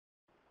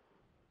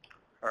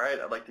All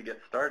right, I'd like to get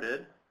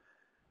started.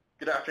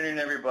 Good afternoon,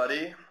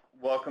 everybody.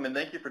 Welcome and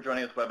thank you for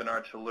joining this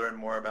webinar to learn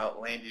more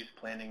about land use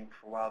planning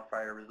for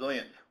wildfire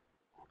resilience.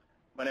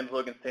 My name is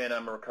Logan Stan.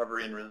 I'm a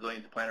recovery and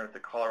resilience planner at the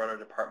Colorado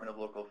Department of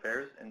Local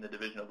Affairs in the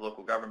Division of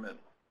Local Government.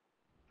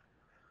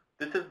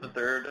 This is the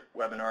third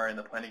webinar in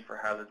the Planning for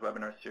Hazards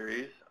webinar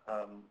series.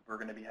 We're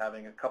going to be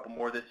having a couple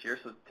more this year,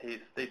 so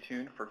stay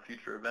tuned for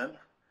future events.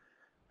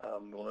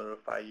 We'll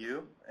notify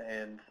you.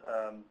 And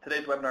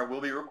today's webinar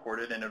will be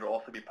recorded, and it will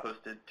also be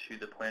posted to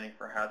the Planning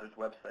for Hazards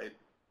website.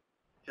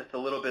 Just a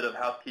little bit of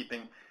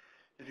housekeeping.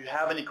 If you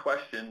have any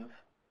questions,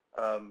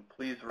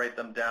 please write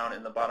them down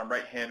in the bottom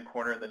right-hand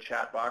corner in the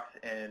chat box,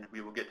 and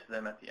we will get to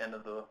them at the end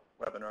of the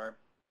webinar.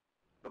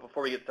 But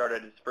before we get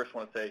started, I just first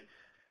want to say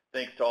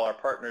thanks to all our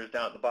partners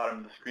down at the bottom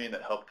of the screen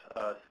that helped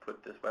us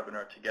put this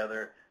webinar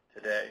together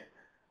today.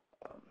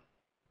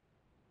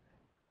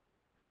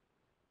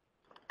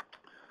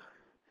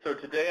 So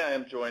today I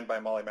am joined by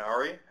Molly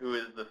Mowry, who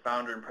is the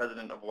founder and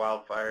president of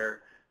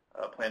Wildfire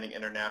Planning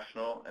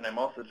International, and I'm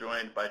also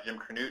joined by Jim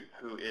Kernut,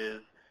 who is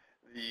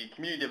the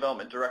Community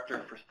Development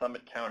Director for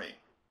Summit County.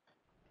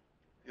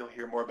 You'll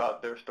hear more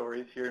about their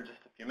stories here in just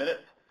a few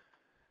minutes.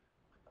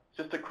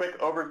 Just a quick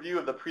overview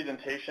of the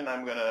presentation.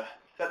 I'm going to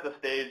set the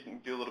stage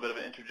and do a little bit of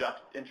an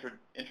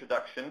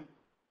introduction,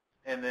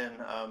 and then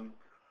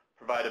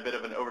provide a bit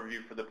of an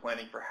overview for the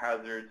Planning for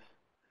Hazards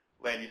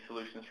Land Use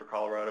Solutions for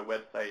Colorado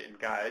website and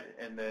guide,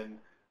 and then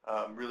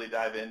really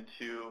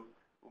we'll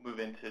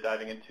move into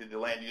diving into the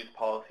land use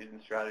policies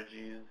and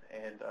strategies,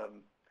 and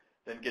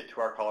then get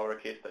to our Colorado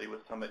case study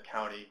with Summit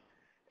County,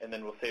 and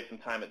then we'll save some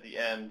time at the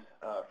end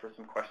for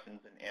some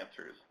questions and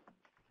answers.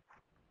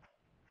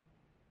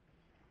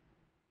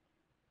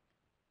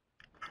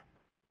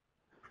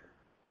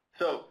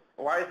 So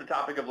why is the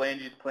topic of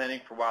land use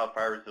planning for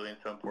wildfire resilience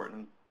so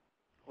important?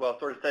 Well,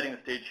 sort of setting the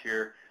stage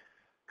here,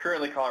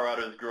 currently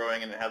Colorado is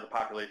growing and it has a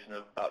population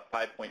of about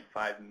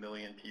 5.5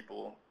 million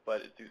people,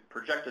 but it's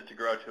projected to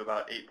grow to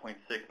about 8.6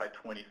 by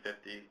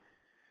 2050.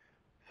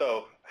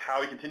 So how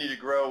we continue to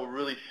grow will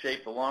really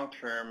shape the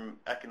long-term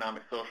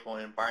economic, social,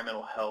 and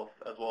environmental health,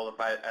 as well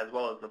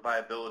as the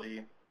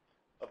viability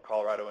of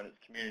Colorado and its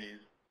communities.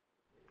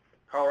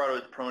 Colorado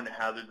is prone to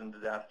hazards and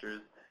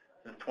disasters.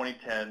 Since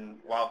 2010,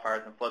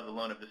 wildfires and floods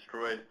alone have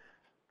destroyed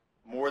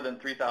more than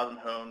 3,000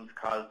 homes,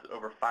 caused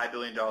over $5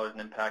 billion in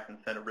impact, and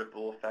sent a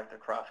ripple effect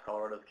across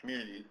Colorado's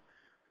communities.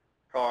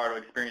 Colorado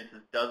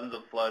experiences dozens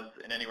of floods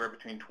and anywhere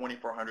between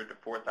 2,400 to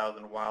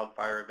 4,000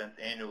 wildfire events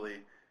annually.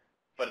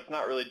 But it's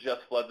not really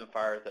just floods and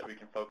fires that we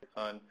can focus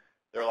on.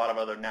 There are a lot of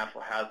other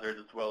natural hazards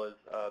as well as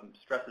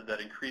stresses that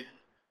increase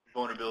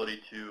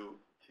vulnerability to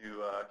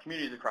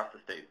communities across the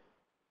state.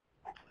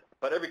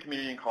 But every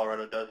community in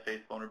Colorado does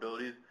face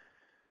vulnerabilities,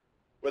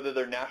 whether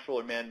they're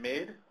natural or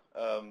man-made.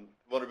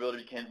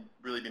 Vulnerability can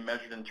really be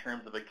measured in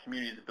terms of a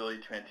community's ability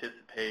to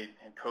anticipate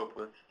and cope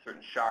with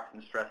certain shocks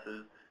and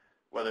stresses,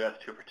 whether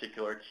that's to a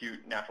particular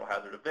acute natural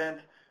hazard event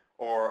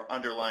or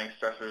underlying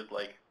stressors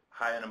like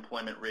high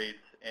unemployment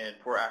rates and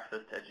poor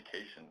access to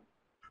education.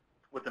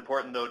 What's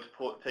important, though,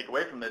 to take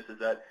away from this is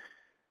that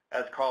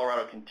as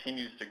Colorado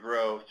continues to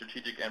grow,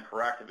 strategic and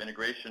proactive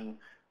integration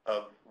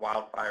of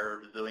wildfire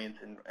resilience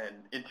and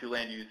into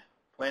land use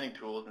planning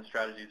tools and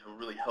strategies will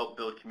really help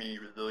build community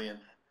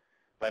resilience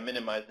by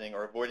minimizing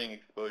or avoiding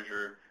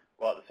exposure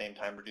while at the same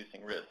time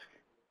reducing risk.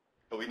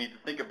 But we need to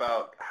think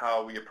about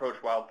how we approach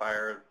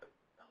wildfire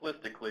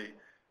holistically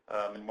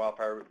and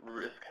wildfire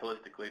risk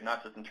holistically,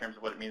 not just in terms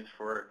of what it means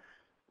for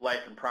life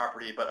and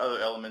property, but other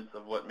elements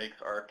of what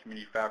makes our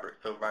community fabric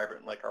so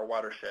vibrant, like our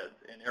watersheds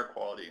and air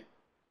quality.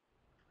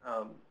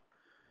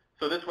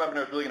 So this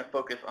webinar is really going to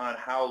focus on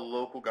how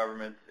local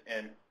governments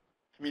and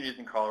communities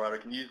in Colorado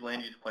can use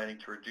land use planning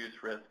to reduce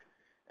risk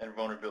and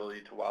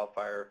vulnerability to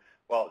wildfire,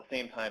 while at the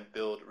same time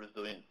build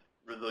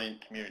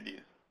resilient communities.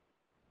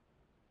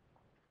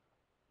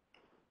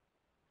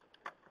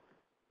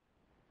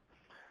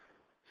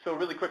 So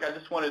really quick, I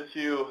just wanted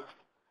to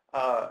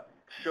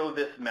show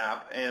this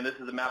map, and this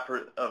is a map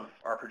of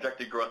our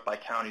projected growth by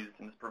counties,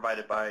 and it's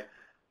provided by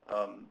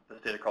the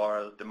State of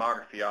Colorado's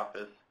Demography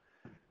Office.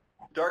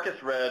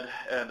 Darkest red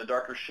and the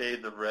darker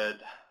shades of red,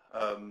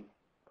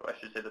 I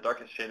should say the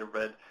darkest shade of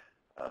red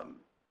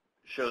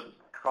shows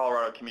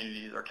Colorado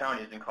communities or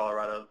counties in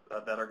Colorado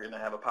that are going to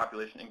have a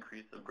population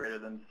increase of greater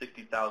than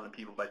 60,000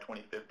 people by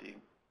 2050.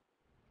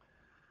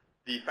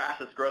 The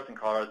fastest growth in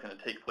Colorado is going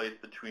to take place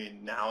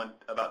between now and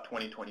about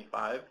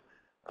 2025.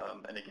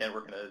 And again, we're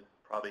going to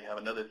probably have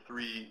another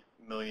 3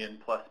 million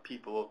plus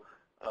people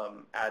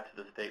add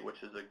to the state,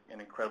 which is an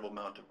incredible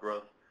amount of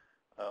growth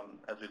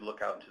as we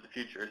look out into the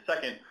future.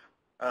 Second,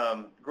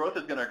 growth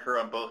is going to occur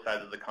on both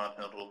sides of the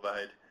continental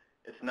divide.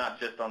 It's not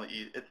just on the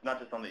east. It's not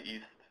just on the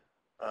east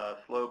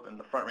slope and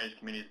the Front Range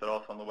communities, but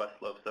also on the west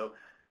slope. So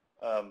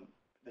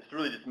this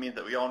really just means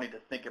that we all need to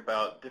think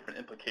about different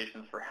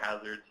implications for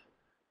hazards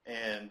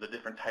and the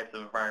different types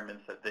of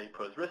environments that they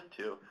pose risk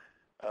to.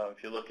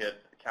 If you look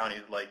at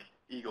counties like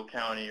Eagle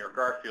County or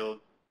Garfield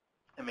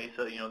and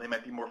Mesa, they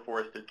might be more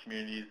forested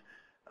communities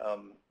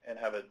and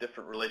have a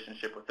different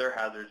relationship with their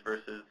hazards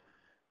versus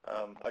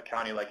a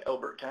county like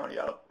Elbert County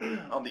out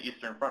on the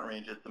Eastern Front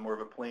Range. It's more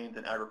of a plains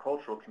and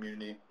agricultural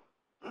community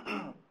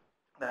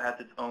that has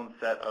its own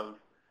set of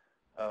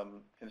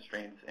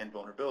constraints and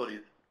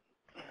vulnerabilities.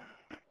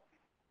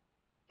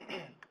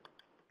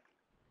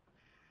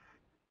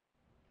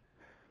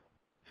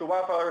 So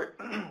wildfire,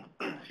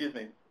 excuse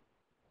me,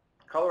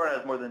 Colorado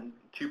has more than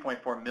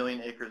 2.4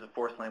 million acres of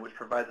forest land, which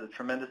provides a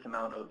tremendous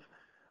amount of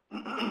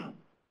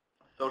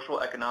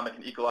social, economic,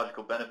 and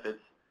ecological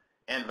benefits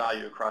and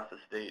value across the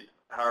state.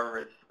 However,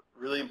 it's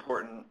really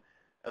important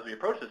as we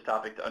approach this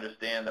topic to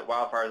understand that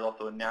wildfire is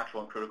also a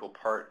natural and critical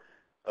part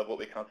of what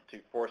we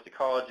constitute forest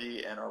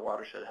ecology and our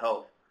watershed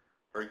health.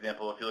 For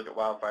example, if you look at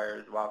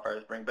wildfires,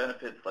 wildfires bring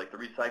benefits like the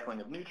recycling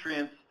of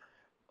nutrients,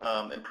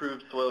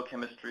 improved soil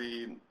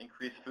chemistry,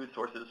 increased food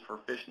sources for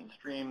fish and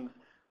streams,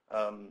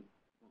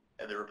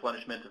 and the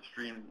replenishment of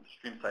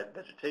streamside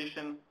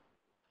vegetation,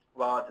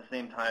 while at the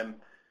same time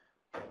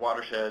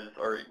watersheds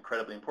are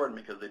incredibly important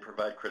because they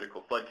provide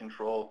critical flood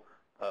control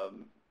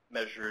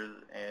measures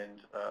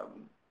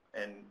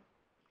and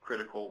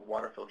critical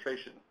water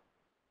filtration.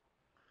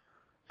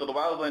 So the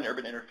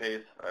wildland-urban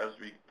interface, as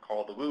we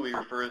call the WUI,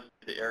 refers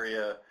to the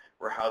area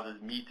where houses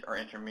meet or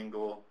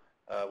intermingle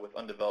with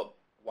undeveloped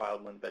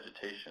wildland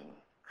vegetation.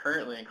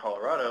 Currently in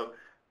Colorado,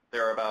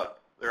 there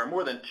are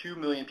more than 2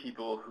 million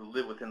people who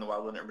live within the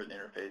wildland-urban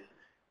interface,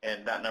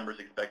 and that number is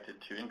expected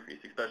to increase,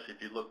 especially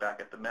if you look back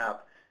at the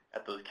map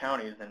at those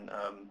counties and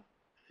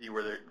see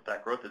where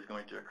that growth is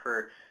going to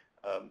occur.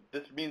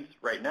 This means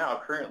right now,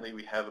 currently,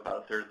 we have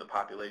about a third of the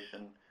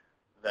population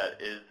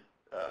that is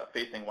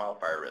facing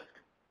wildfire risk.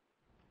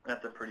 And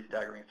that's a pretty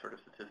staggering sort of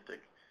statistic.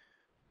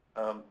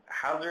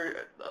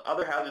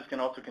 Other hazards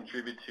can also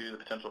contribute to the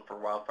potential for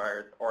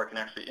wildfires, or it can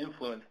actually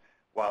influence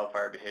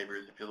wildfire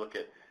behaviors. If you look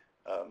at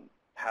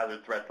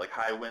hazard threats like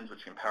high winds,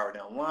 which can power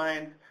down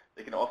lines,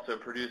 they can also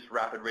produce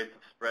rapid rates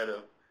of spread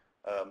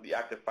of the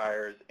active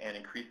fires and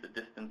increase the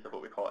distance of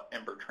what we call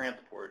ember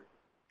transport.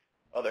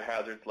 Other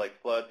hazards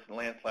like floods, and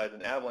landslides,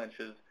 and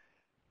avalanches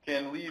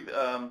can leave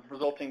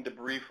resulting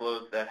debris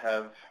flows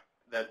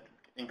that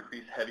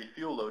increase heavy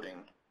fuel loading.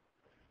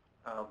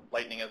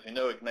 Lightning, as we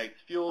know, ignites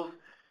fuels,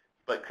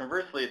 but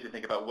conversely, if you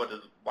think about what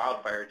does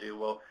wildfire do,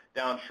 well,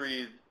 downed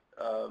trees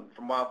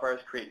from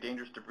wildfires create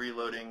dangerous debris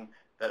loading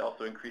that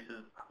also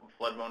increases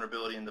flood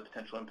vulnerability and the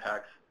potential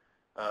impacts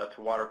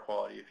to water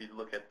quality. If you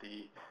look at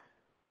the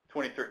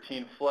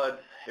 2013 floods,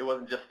 it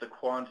wasn't just the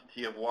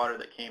quantity of water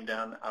that came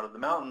down out of the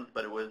mountains,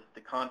 but it was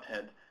the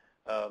content,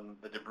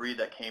 the debris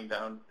that came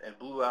down and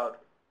blew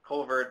out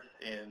culverts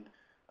and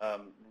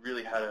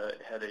really had a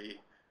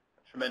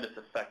tremendous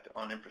effect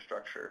on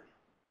infrastructure.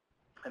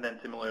 And then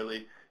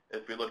similarly,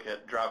 if we look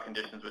at drought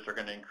conditions, which are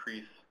going to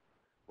increase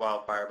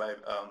wildfire by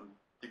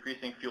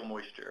decreasing fuel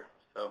moisture.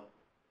 So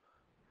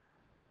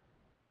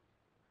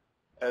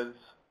as this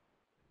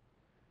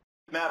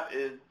map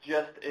is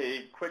just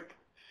a quick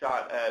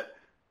shot at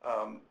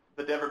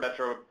the Denver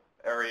metro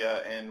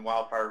area and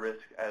wildfire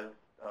risk as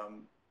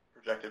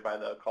projected by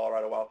the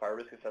Colorado Wildfire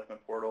Risk Assessment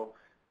Portal,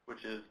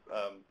 which is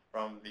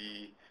from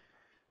the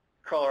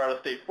Colorado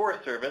State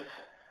Forest Service.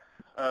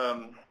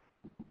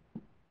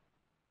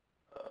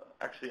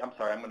 Actually, I'm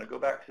sorry, I'm going to go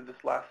back to this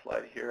last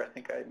slide here. I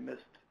think I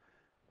missed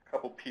a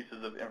couple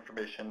pieces of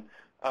information.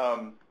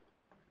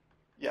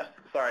 Yes,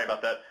 sorry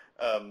about that.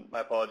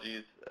 My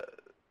apologies.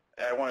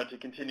 I wanted to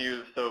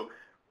continue. So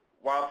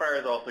wildfire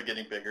is also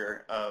getting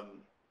bigger.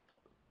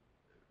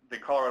 The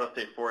Colorado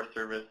State Forest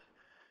Service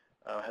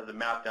has a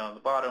map down at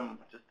the bottom,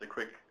 just a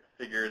quick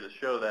figure to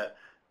show that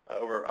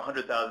over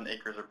 100,000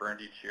 acres are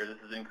burned each year. This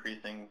is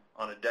increasing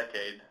on a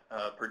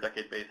per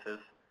decade basis.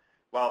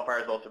 Wildfire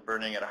is also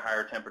burning at a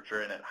higher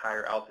temperature and at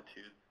higher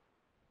altitudes.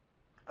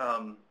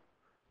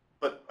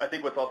 But I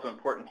think what's also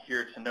important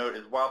here to note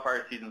is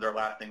wildfire seasons are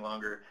lasting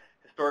longer.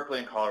 Historically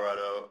in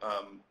Colorado,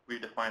 we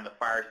define the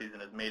fire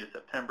season as May to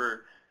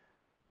September,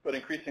 but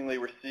increasingly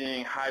we're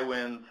seeing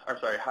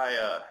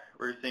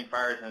we're seeing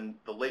fires in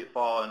the late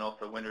fall and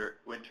also winter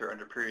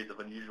under periods of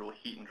unusual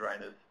heat and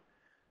dryness.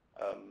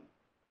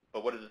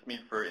 But what does this mean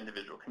for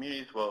individual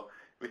communities? Well,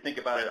 if we think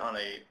about it on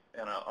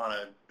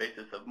a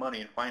basis of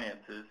money and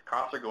finances,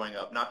 costs are going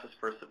up, not just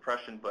for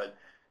suppression, but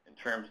in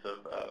terms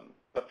of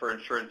but for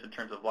insurance in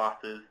terms of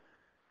losses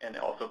and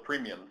also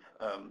premiums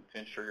to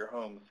insure your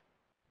homes.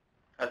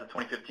 As of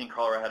 2015,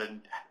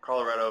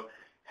 Colorado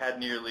had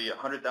nearly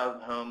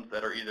 100,000 homes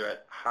that are either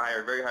at high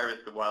or very high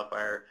risk of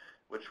wildfire,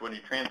 which when you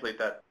translate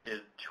that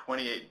is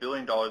 $28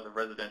 billion of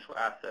residential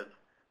assets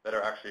that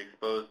are actually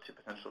exposed to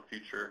potential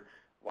future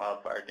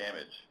wildfire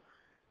damage.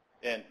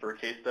 And for a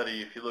case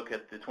study, if you look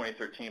at the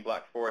 2013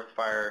 Black Forest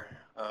fire,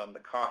 the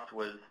cost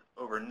was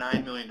over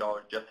 $9 million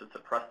just to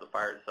suppress the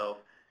fire itself,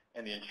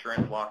 and the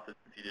insurance losses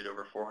exceeded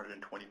over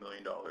 $420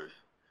 million.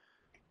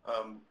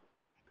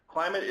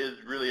 Climate is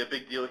really a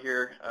big deal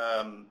here.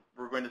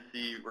 We're going to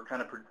see,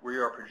 we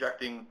are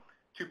projecting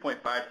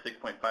 2.5 to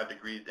 6.5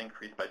 degrees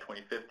increase by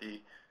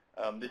 2050.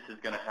 This is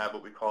going to have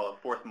what we call a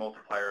force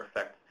multiplier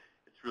effect.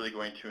 It's really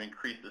going to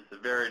increase the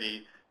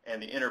severity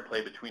and the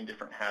interplay between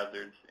different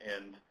hazards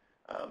and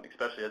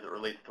especially as it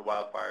relates to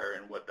wildfire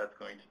and what that's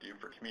going to do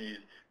for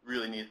communities,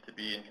 really needs to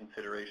be in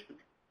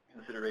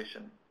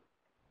consideration.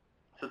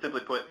 So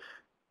simply put,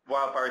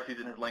 wildfire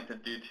season has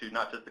lengthened due to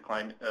not just the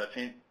climate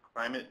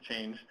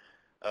change,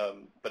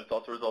 but it's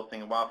also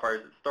resulting in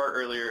wildfires that start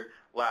earlier,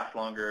 last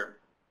longer.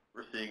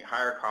 We're seeing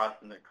higher costs,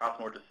 and it costs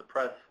more to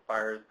suppress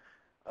fires,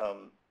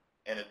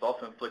 and it's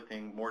also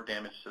inflicting more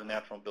damage to the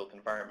natural and built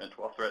environment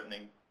while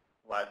threatening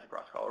lives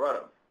across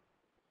Colorado.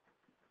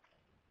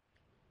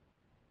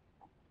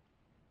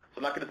 So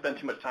I'm not going to spend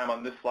too much time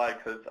on this slide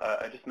because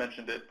I just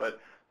mentioned it, but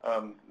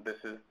this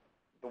is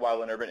the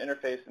wildland-urban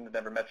interface in the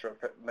Denver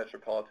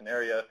metropolitan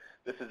area.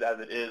 This is as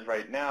it is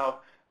right now,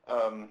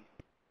 and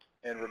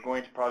we're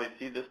going to probably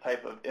see this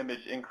type of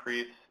image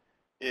increase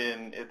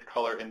in its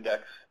color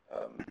index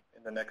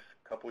in the next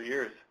couple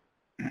years.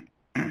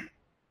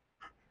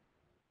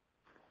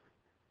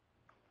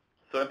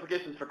 So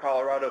implications for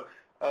Colorado.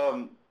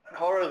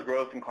 Colorado's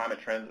growth and climate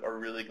trends are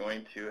really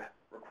going to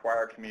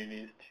require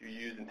communities to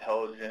use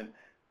intelligent,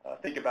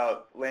 think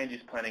about land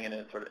use planning in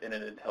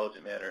an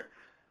intelligent manner.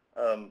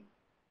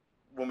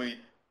 When we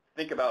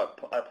think about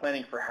a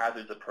planning for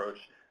hazards approach,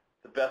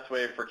 the best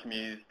way for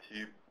communities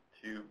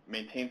to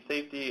maintain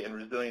safety and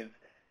resilience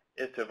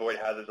is to avoid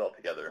hazards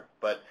altogether.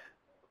 But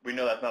we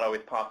know that's not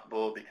always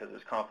possible because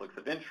there's conflicts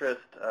of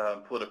interest,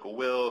 political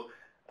will.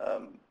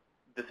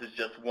 This is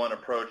just one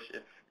approach.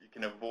 If you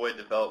can avoid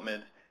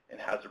development in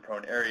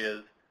hazard-prone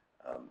areas,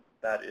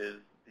 that is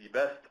the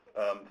best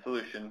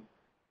solution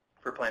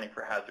for planning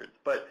for hazards.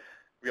 But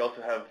we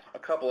also have a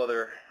couple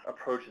other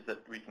approaches that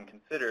we can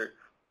consider,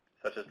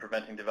 such as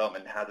preventing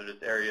development in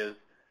hazardous areas.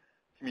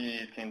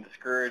 Communities can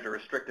discourage or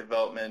restrict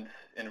development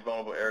in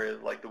vulnerable areas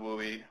like the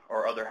WUI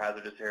or other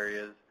hazardous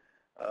areas,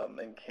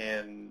 and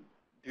can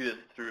do this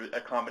through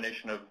a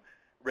combination of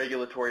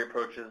regulatory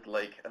approaches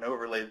like an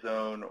overlay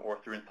zone or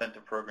through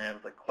incentive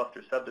programs like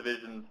cluster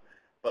subdivisions,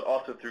 but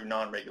also through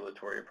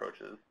non-regulatory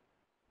approaches.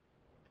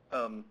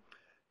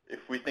 If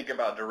we think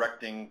about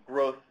directing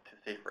growth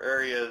to safer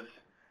areas,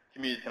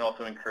 communities can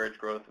also encourage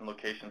growth in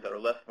locations that are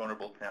less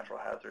vulnerable to natural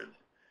hazards.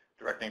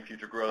 Directing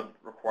future growth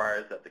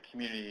requires that the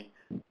community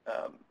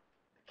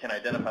can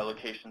identify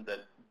locations that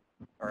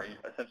are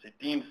essentially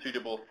deemed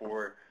suitable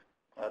for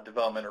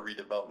development or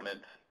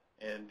redevelopment,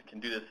 and can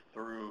do this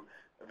through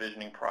a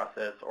visioning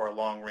process or a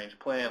long-range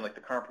plan like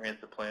the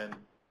comprehensive plan.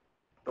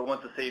 But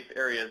once a safe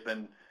area has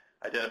been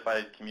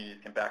identified,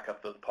 communities can back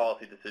up those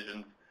policy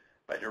decisions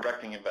by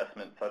directing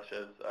investments such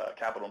as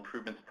capital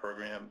improvements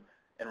program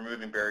and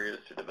removing barriers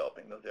to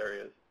developing those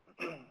areas.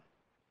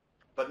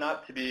 But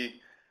not to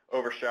be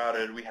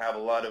overshadowed, we have a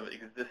lot of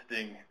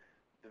existing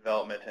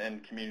development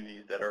and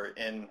communities that are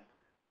in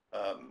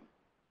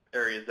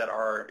areas that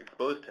are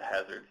exposed to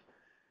hazards.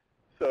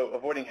 So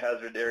avoiding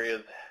hazard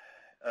areas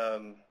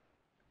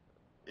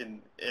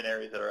in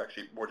areas that are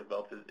actually more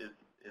developed is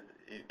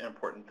an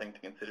important thing to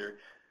consider.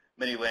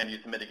 Many land use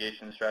and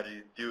mitigation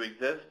strategies do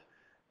exist,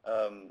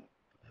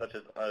 such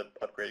as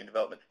upgrading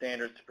development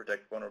standards to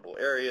protect vulnerable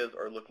areas,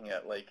 or looking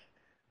at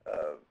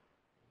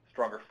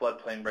stronger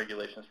floodplain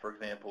regulations, for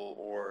example,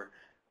 or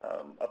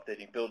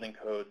updating building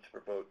codes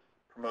to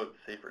promote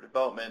safer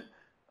development,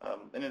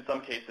 and in some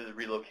cases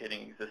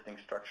relocating existing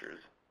structures.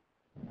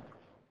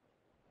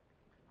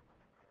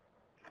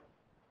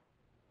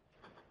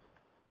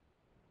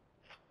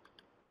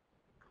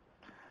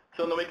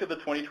 So in the wake of the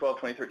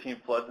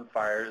 2012-2013 floods and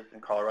fires in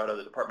Colorado,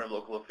 the Department of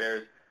Local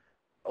Affairs,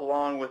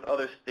 along with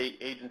other state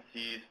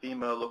agencies,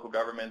 FEMA, local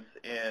governments,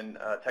 and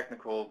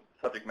technical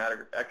subject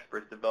matter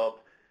experts,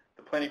 developed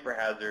the Planning for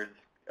Hazards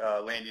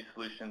Land Use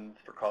Solutions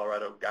for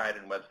Colorado guide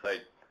and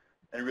website.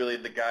 And really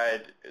the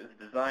guide is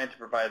designed to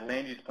provide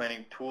land use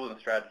planning tools and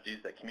strategies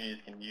that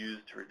communities can use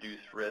to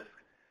reduce risk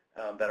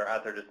that are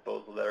at their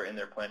disposal, that are in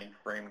their planning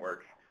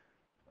framework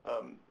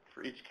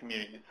for each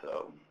community.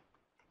 So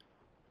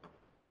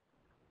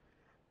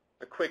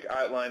a quick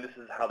outline, this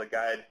is how the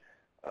guide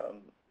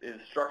is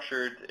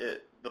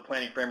structured. The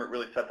planning framework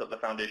really sets up the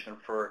foundation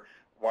for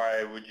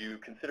why would you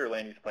consider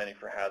land use planning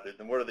for hazards,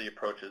 and what are the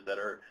approaches that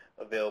are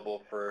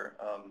available for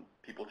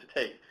people to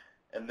take.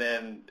 And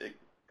then it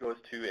goes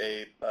to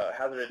a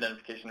hazard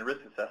identification and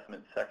risk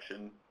assessment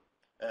section,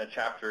 and a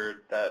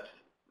chapter that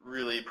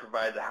really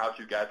provides a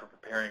how-to guide for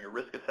preparing a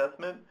risk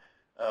assessment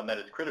that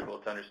is critical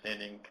to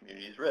understanding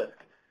communities' risk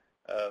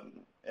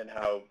and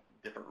how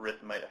different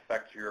risks might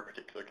affect your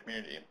particular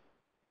community.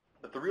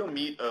 But the real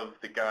meat of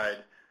the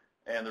guide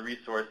and the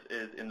resource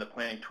is in the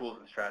planning tools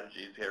and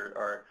strategies. There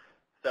are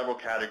several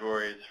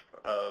categories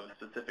of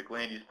specific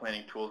land use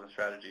planning tools and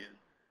strategies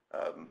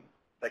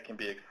that can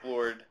be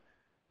explored,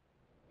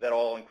 that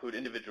all include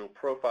individual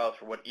profiles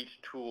for what each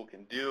tool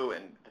can do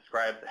and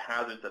describe the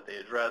hazards that they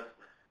address,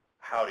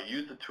 how to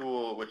use the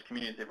tool, which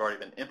communities they've already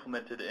been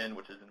implemented in,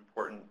 which is an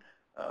important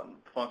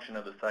function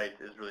of the site,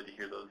 is really to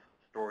hear those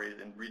stories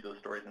and read those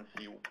stories and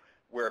see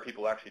where are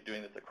people actually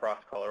doing this across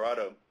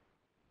Colorado.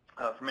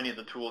 For many of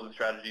the tools and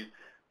strategies,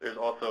 there's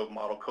also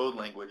model code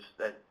language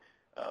that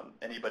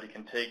anybody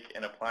can take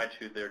and apply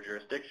to their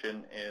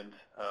jurisdiction and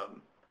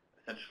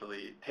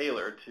essentially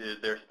tailor to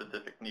their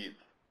specific needs.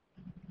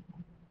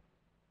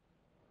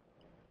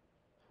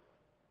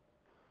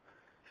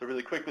 So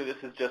really quickly, this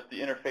is just the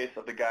interface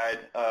of the guide.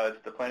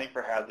 It's the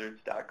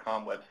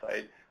planningforhazards.com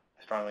website.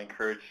 I strongly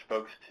encourage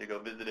folks to go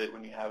visit it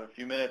when you have a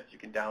few minutes. You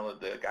can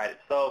download the guide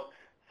itself,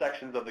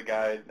 sections of the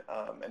guide,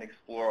 and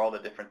explore all the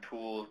different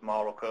tools,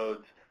 model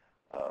codes,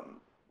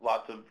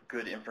 lots of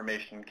good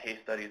information, case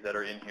studies that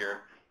are in here.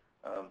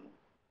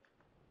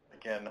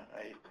 Again,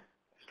 I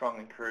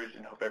strongly encourage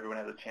and hope everyone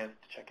has a chance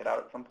to check it out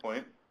at some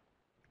point.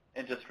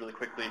 And just really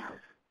quickly,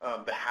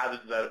 the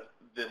hazards that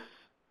this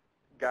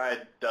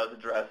guide does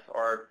address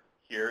are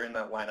here in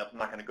that lineup. I'm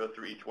not going to go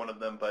through each one of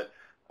them, but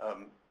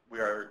we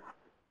are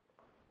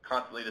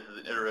constantly, this is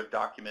an iterative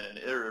document, an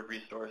iterative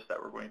resource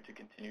that we're going to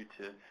continue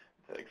to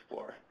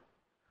explore.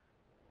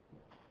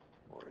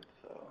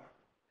 So,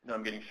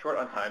 I'm getting short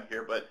on time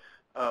here, but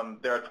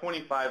there are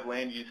 25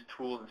 land use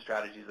tools and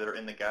strategies that are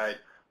in the guide.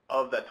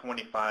 Of that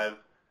 25,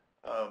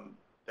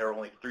 there are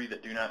only 3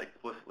 that do not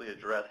explicitly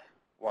address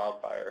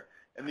wildfire.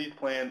 And these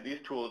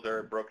tools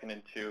are broken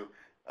into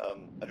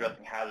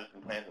addressing hazards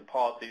and plans and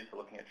policies, so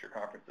looking at your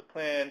comprehensive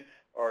plan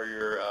or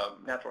your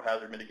natural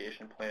hazard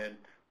mitigation plan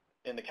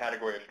in the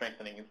category of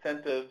strengthening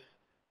incentives,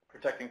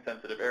 protecting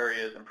sensitive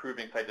areas,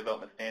 improving site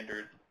development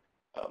standards,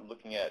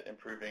 looking at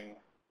improving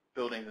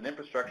buildings and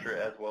infrastructure,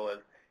 as well as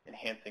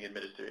enhancing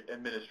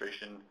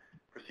administration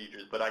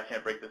procedures. But I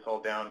can't break this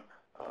all down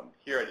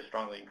here. I just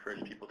strongly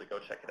encourage people to go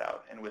check it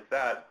out. And with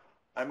that,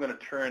 I'm going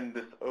to turn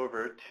this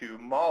over to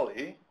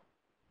Molly.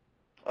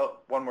 Oh,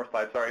 one more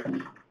slide, sorry.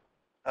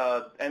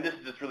 And this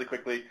is just really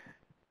quickly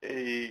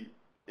a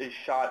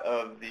shot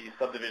of the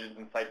subdivisions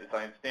and site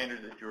design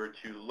standards. If you were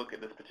to look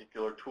at this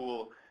particular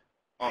tool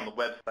on the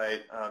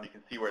website, you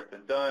can see where it's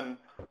been done.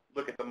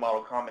 Look at the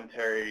model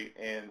commentary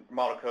and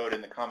model code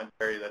and the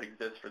commentary that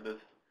exists for this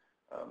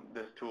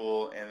this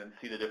tool, and then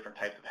see the different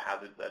types of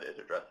hazards that it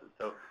addresses.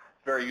 So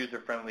it's very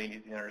user-friendly and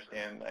easy to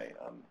understand. I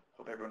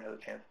hope everyone has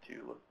a chance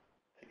to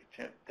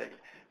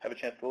have a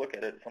chance to look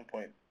at it at some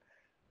point.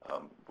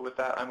 But with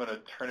that, I'm going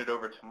to turn it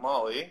over to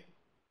Molly.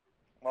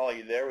 Molly,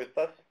 you there with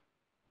us?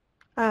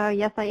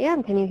 Yes, I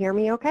am. Can you hear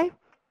me okay?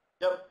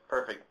 Yep,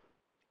 perfect.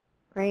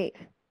 Great.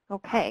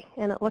 Okay,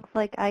 and it looks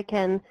like I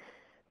can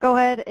go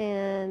ahead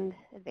and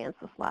advance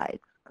the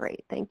slides.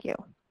 Great, thank you.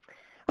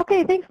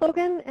 Okay, thanks,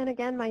 Logan. And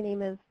again, my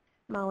name is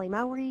Molly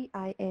Mowry.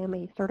 I am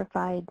a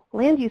certified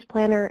land use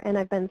planner, and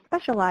I've been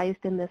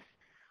specialized in this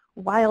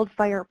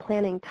wildfire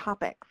planning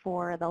topic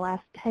for the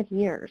last 10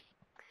 years.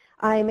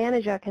 I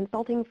manage a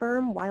consulting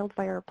firm,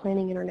 Wildfire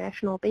Planning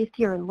International, based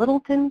here in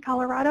Littleton,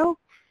 Colorado,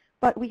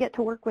 but we get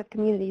to work with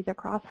communities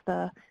across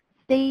the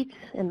state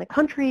and the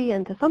country,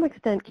 and to some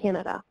extent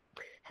Canada,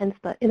 hence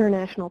the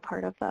international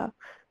part of the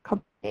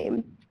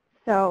company.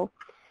 So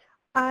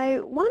I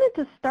wanted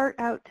to start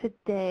out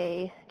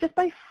today just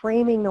by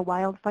framing the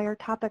wildfire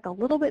topic a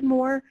little bit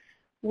more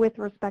with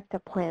respect to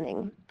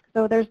planning.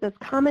 So there's this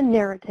common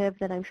narrative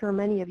that I'm sure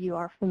many of you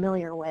are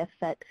familiar with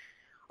that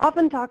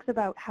often talks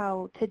about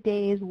how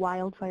today's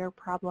wildfire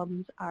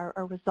problems are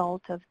a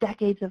result of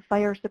decades of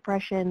fire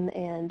suppression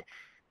and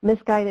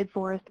misguided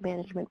forest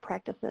management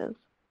practices.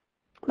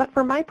 But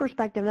from my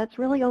perspective, that's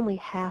really only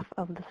half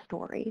of the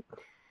story.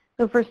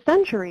 So for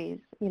centuries,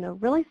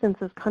 really since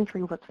this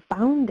country was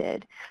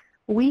founded,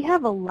 we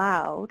have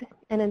allowed,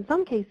 and in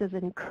some cases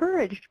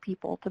encouraged,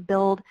 people to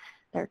build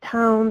their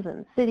towns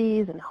and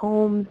cities and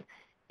homes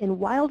in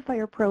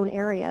wildfire-prone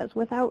areas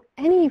without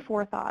any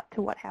forethought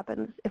to what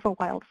happens if a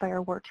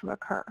wildfire were to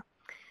occur.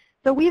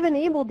 So we've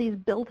enabled these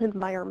built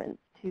environments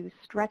to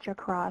stretch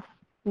across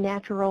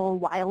natural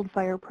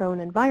wildfire-prone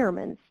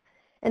environments,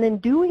 and in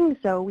doing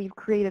so, we've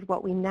created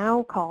what we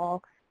now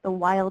call the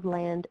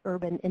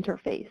wildland-urban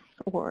interface,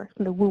 or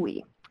the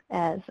WUI,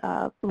 as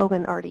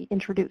Logan already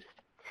introduced.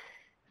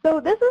 So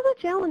this is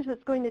a challenge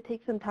that's going to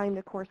take some time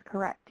to course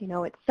correct.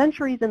 It's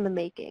centuries in the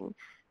making.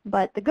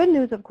 But the good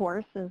news, of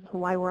course, is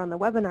why we're on the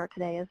webinar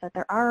today, is that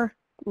there are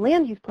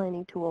land use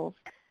planning tools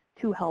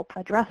to help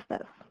address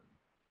this.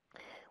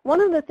 One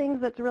of the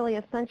things that's really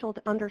essential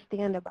to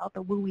understand about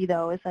the WUI,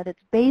 though, is that it's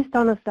based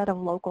on a set of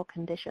local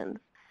conditions.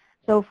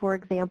 So, for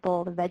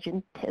example, the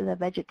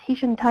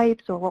vegetation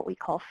types, or what we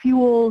call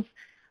fuels,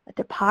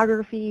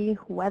 topography,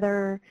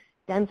 weather,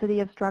 density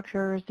of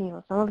structures.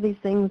 Some of these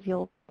things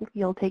you'll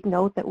take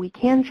note that we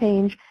can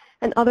change,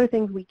 and other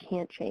things we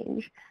can't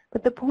change.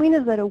 But the point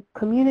is that a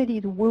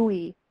community's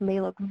WUI may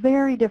look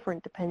very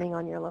different depending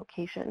on your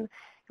location.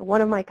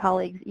 One of my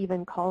colleagues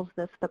even calls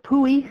this the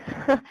PUI,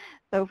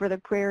 so for the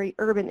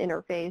prairie-urban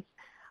interface.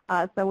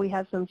 So we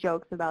have some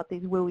jokes about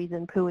these WUIs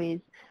and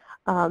PUIs.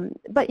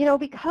 But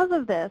because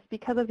of this,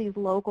 because of these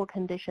local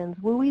conditions,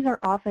 WUIs are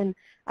often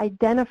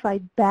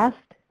identified best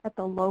at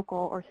the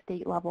local or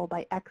state level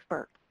by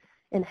experts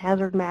in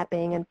hazard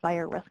mapping and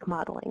fire risk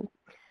modeling.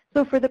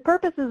 So for the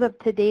purposes of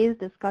today's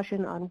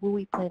discussion on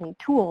WUI planning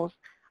tools,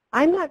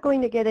 I'm not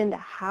going to get into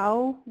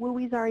how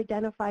WUIs are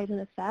identified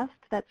and assessed.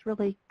 That's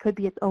really could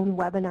be its own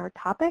webinar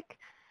topic.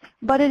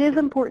 But it is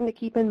important to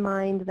keep in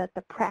mind that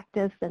the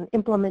practice and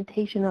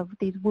implementation of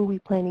these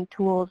WUI planning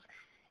tools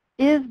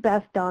is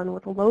best done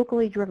with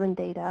locally driven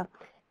data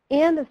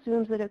and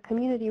assumes that a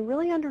community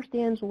really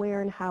understands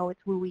where and how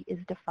its WUI is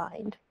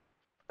defined.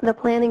 The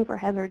Planning for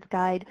Hazards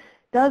Guide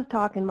does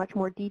talk in much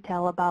more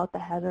detail about the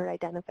hazard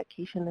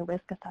identification and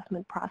risk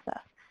assessment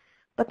process.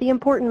 But the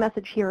important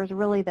message here is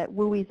really that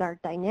WUIs are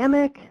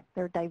dynamic,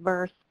 they're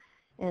diverse,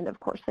 and of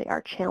course they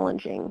are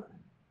challenging.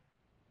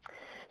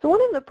 So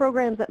one of the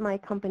programs that my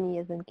company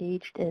is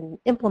engaged in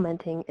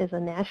implementing is a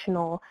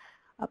national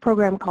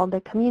program called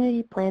the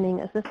Community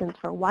Planning Assistance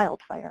for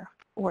Wildfire,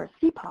 or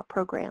CPAW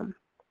program.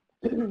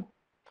 And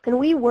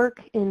we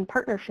work in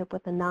partnership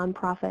with a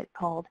nonprofit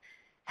called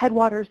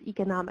Headwaters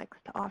Economics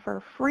to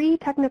offer free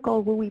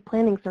technical WUI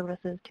planning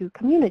services to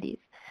communities.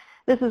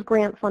 This is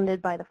grant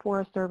funded by the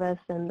Forest Service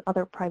and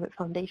other private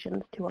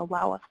foundations to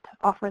allow us to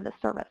offer this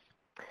service.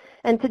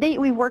 And to date,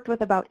 we've worked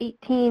with about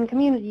 18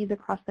 communities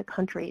across the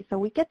country, so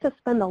we get to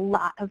spend a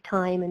lot of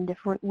time in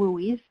different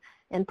WUIs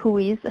and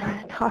PUIs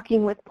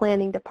talking with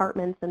planning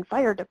departments and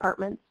fire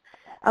departments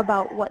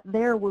about what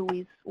their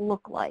WUIs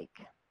look like.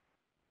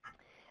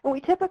 And we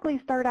typically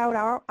start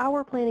out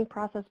our planning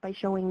process by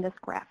showing this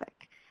graphic.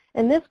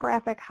 And this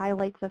graphic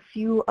highlights a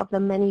few of the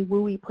many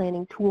WUI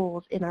planning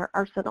tools in our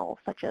arsenal,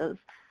 such as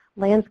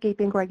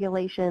landscaping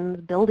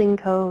regulations, building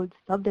codes,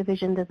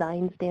 subdivision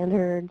design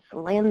standards,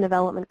 land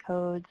development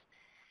codes.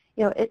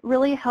 You know, it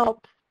really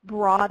helps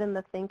broaden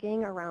the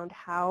thinking around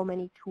how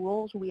many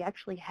tools we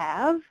actually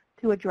have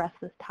to address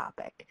this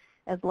topic,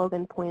 as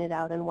Logan pointed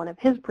out in one of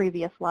his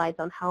previous slides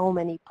on how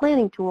many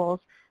planning tools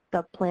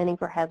the Planning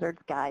for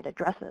Hazards Guide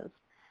addresses.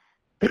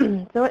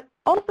 So it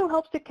also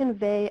helps to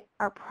convey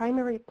our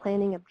primary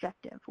planning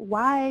objective.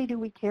 Why do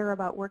we care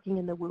about working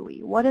in the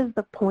WUI? What is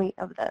the point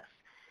of this?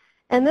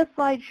 And this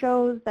slide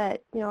shows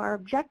that, you know, our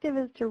objective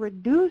is to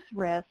reduce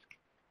risk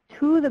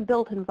to the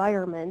built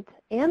environment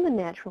and the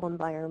natural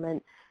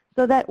environment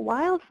so that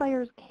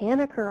wildfires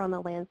can occur on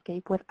the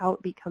landscape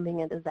without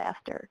becoming a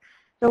disaster.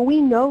 So we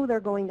know they're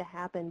going to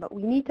happen, but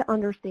we need to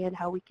understand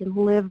how we can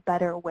live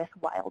better with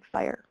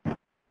wildfire.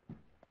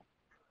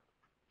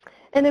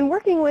 And in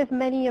working with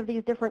many of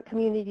these different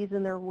communities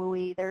in their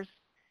WUI,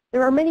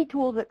 there are many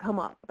tools that come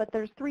up, but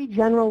there's three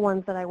general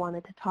ones that I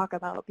wanted to talk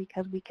about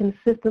because we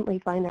consistently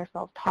find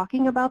ourselves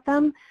talking about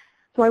them.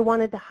 So I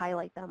wanted to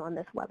highlight them on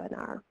this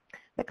webinar.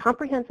 The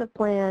comprehensive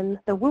plan,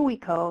 the WUI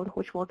code,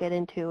 which we'll get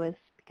into is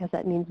because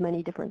that means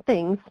many different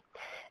things,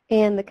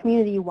 and the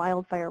community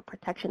wildfire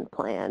protection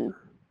plan.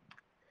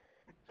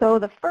 So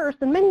the first,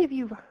 and many of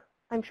you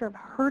I'm sure have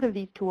heard of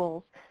these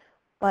tools,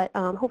 but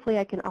hopefully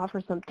I can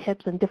offer some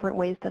tips and different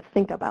ways to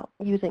think about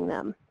using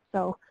them.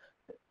 So,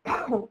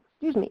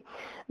 excuse me,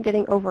 I'm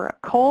getting over a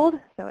cold,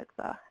 so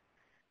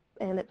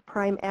and it's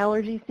prime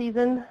allergy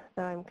season,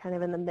 so I'm kind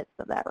of in the midst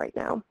of that right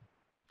now.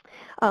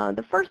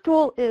 The first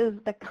tool is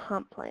the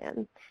comp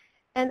plan.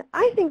 And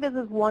I think this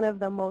is one of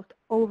the most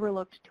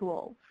overlooked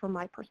tools from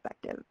my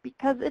perspective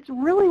because it's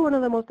really one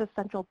of the most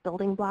essential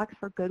building blocks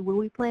for good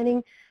WUI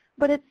planning.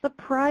 But it's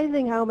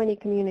surprising how many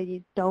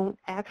communities don't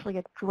actually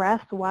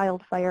address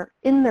wildfire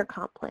in their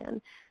comp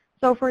plan.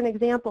 So for an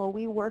example,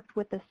 we worked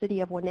with the city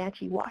of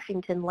Wenatchee,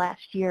 Washington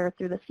last year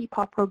through the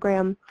CPAW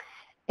program,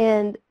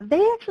 and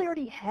they actually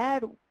already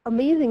had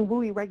amazing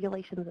WUI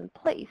regulations in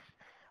place.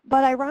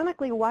 But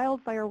ironically,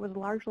 wildfire was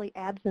largely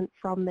absent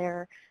from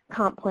their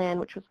comp plan,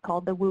 which was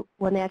called the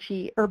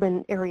Wenatchee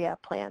Urban Area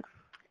Plan.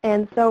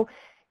 And so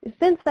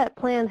since that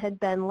plan had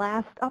been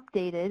last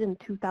updated in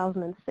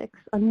 2006,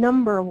 a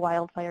number of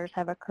wildfires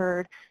have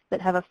occurred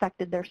that have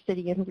affected their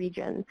city and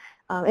region,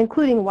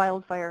 including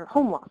wildfire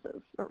home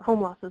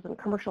losses and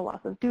commercial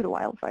losses due to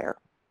wildfire.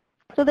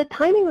 So the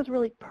timing was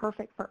really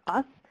perfect for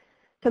us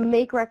to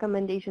make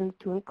recommendations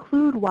to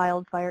include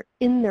wildfire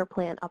in their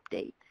plan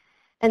update.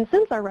 And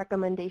since our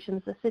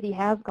recommendations, the city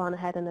has gone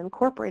ahead and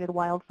incorporated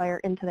wildfire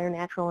into their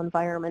natural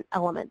environment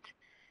element.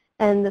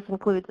 And this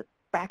includes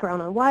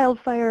background on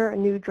wildfire, a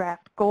new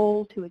draft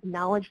goal to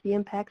acknowledge the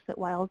impacts that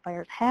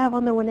wildfires have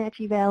on the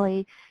Wenatchee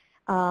Valley,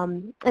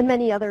 and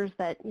many others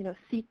that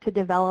seek to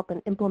develop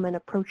and implement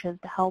approaches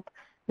to help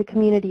the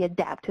community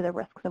adapt to the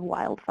risks of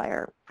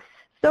wildfire.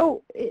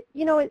 So,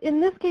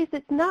 in this case,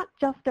 it's not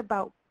just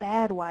about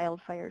bad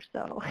wildfires,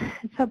 though.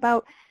 It's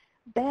about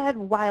bad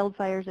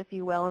wildfires, if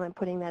you will, and I'm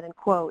putting that in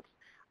quotes,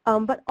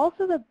 but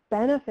also the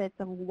benefits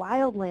of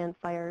wildland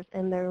fires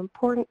and their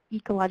important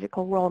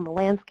ecological role in the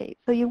landscape.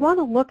 So you want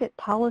to look at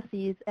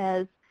policies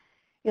as,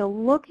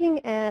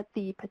 looking at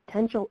the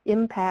potential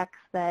impacts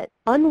that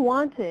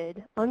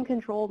unwanted,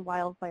 uncontrolled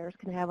wildfires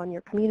can have on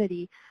your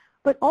community,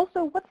 but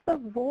also what's the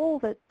role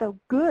that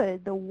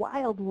the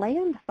wild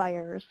land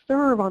fires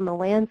serve on the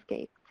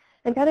landscape,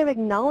 and kind of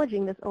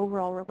acknowledging this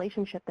overall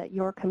relationship that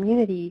your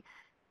community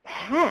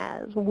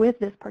has with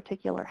this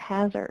particular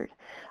hazard.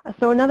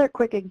 So another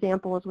quick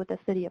example is with the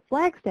city of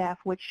Flagstaff,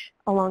 which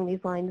along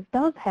these lines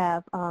does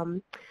have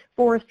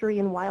forestry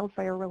and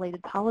wildfire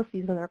related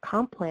policies in their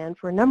comp plan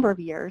for a number of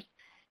years.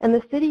 And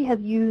the city has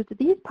used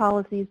these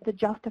policies to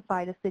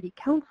justify to city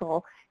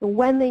council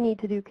when they need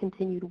to do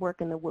continued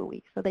work in the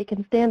WUI. So they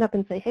can stand up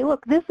and say, hey,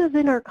 look, this is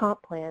in our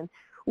comp plan.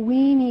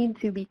 we need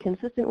to be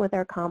consistent with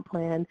our comp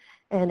plan,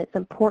 and it's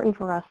important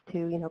for us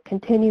to,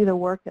 continue the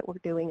work that we're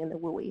doing in the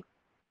WUI.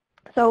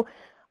 So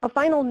a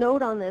final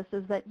note on this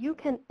is that you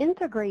can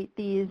integrate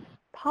these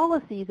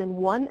policies in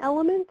one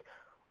element,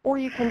 or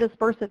you can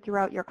disperse it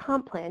throughout your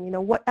comp plan,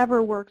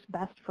 whatever works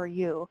best for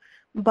you.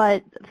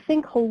 But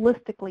think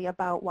holistically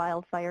about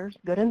wildfires,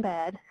 good and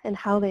bad, and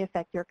how they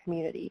affect your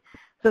community.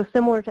 So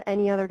similar to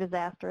any other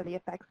disaster, the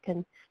effects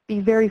can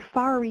be very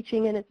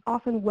far-reaching, and it's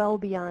often well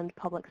beyond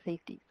public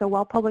safety. So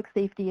while public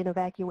safety and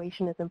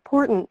evacuation is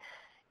important,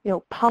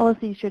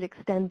 policies should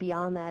extend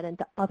beyond that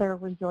into other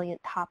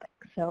resilient topics.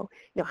 So,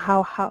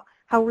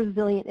 how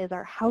resilient is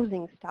our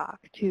housing stock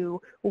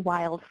to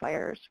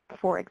wildfires,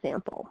 for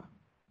example?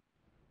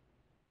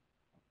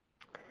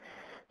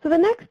 So the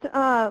next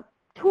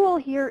tool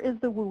here is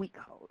the WUI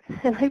code.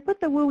 And I put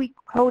the WUI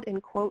code in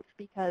quotes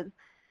because,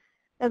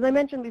 as I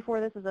mentioned before,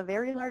 this is a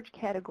very large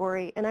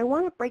category, and I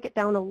want to break it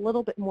down a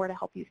little bit more to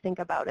help you think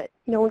about it.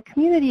 When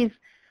communities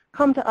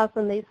come to us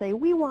and they say,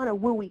 we want a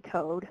WUI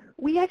code,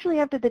 we actually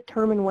have to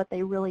determine what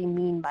they really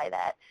mean by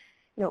that.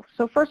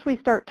 So first we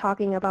start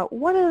talking about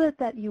what is it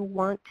that you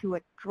want to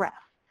address.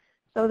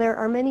 So there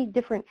are many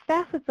different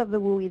facets of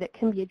the WUI that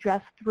can be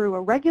addressed through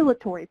a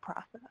regulatory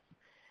process.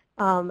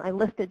 I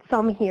listed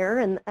some here,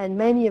 and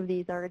many of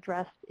these are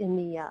addressed in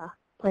the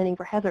Planning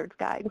for Hazards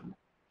Guide.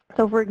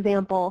 So for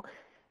example,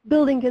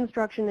 building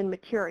construction and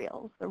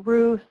materials, the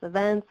roofs, the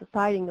vents, the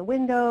siding, the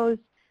windows,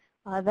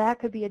 that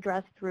could be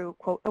addressed through,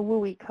 quote, a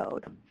WUI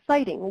code.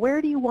 Siting,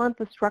 where do you want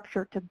the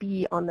structure to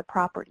be on the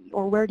property,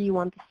 or where do you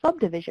want the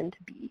subdivision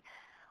to be?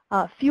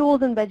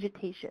 Fuels and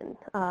vegetation.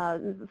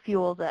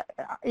 Fuels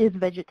is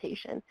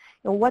vegetation.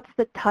 What's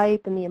the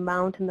type and the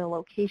amount and the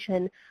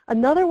location?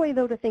 Another way,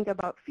 though, to think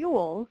about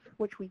fuels,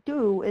 which we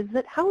do, is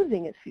that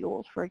housing is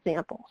fuels, for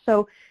example.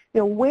 So,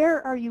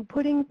 where are you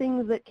putting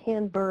things that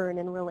can burn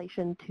in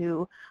relation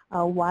to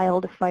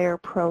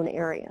wildfire-prone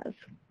areas?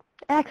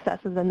 Access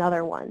is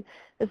another one.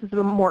 This is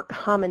a more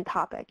common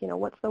topic.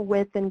 What's the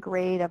width and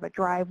grade of a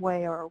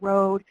driveway or a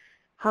road?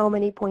 How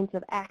many points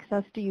of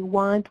access do you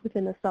want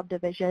within a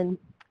subdivision?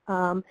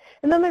 And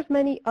then there's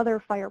many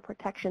other fire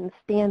protection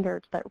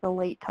standards that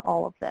relate to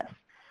all of this.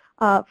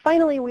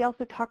 Finally, we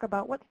also talk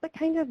about what's the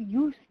kind of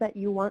use that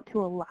you want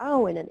to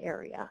allow in an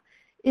area.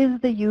 Is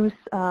the use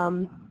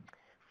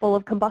full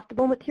of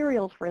combustible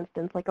materials, for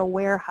instance, like a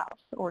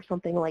warehouse or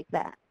something like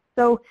that?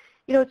 So,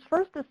 it's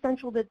first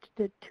essential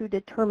to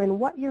determine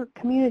what your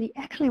community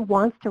actually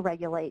wants to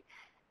regulate,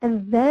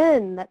 and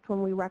then that's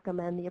when we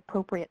recommend the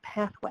appropriate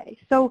pathway.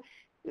 So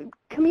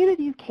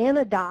communities can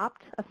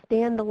adopt a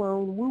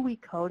standalone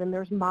WUI code, and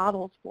there's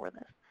models for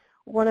this.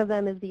 One of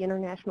them is the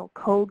International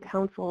Code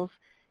Council's,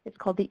 it's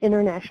called the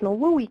International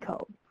WUI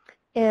Code.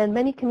 And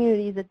many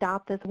communities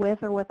adopt this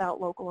with or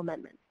without local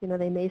amendments.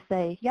 They may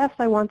say, yes,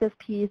 I want this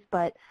piece,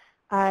 but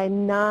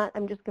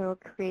I'm just going to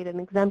create an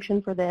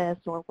exemption for this,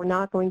 or we're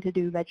not going to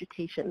do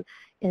vegetation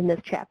in this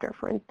chapter,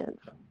 for instance.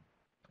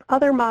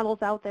 Other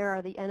models out there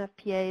are the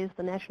NFPA's,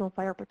 the National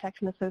Fire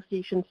Protection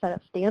Association set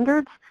of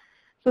standards.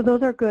 So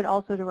those are good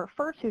also to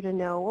refer to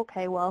know,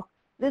 okay, well,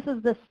 this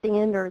is the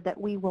standard that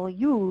we will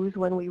use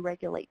when we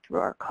regulate through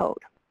our code.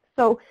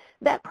 So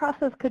that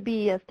process could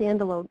be a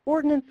standalone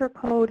ordinance or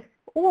code,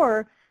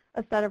 or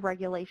a set of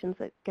regulations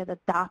that get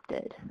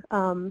adopted.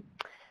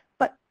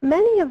 But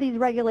many of these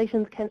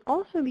regulations can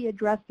also be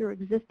addressed through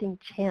existing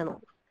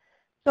channels.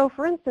 So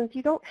for instance,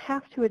 you don't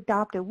have to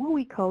adopt a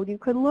WUI code. You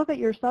could look at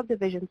your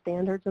subdivision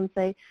standards and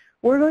say,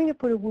 we're going to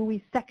put a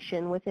WUI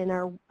section within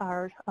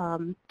our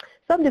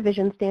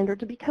subdivision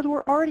standards because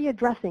we're already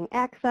addressing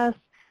access,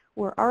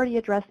 we're already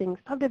addressing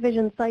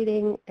subdivision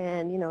siting,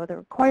 and the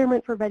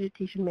requirement for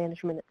vegetation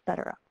management, et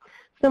cetera.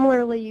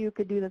 Similarly, you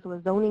could do this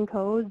with zoning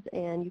codes,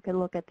 and you can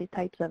look at the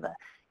types of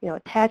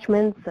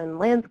attachments and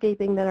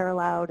landscaping that are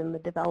allowed in the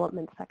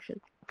development section.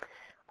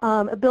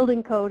 A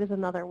building code is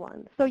another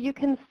one. So you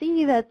can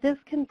see that this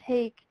can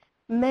take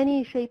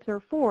many shapes or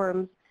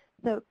forms.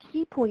 The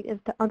key point is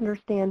to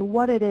understand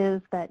what it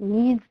is that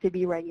needs to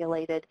be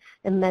regulated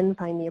and then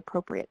find the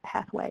appropriate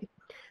pathway.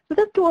 So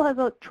this tool has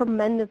a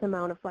tremendous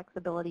amount of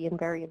flexibility and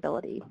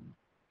variability.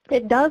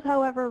 It does,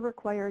 however,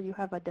 require you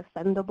have a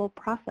defendable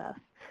process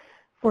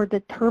for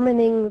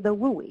determining the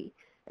WUI.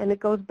 And it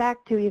goes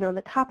back to,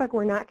 the topic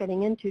we're not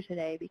getting into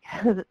today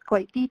because it's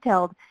quite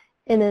detailed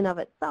in and of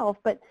itself.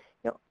 But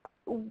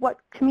what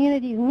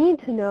communities need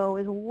to know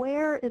is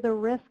where the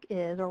risk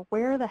is or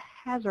where the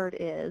hazard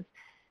is,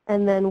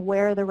 and then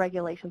where the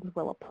regulations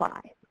will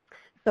apply.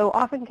 So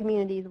often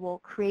communities will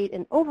create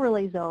an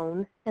overlay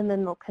zone, and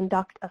then they'll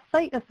conduct a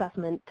site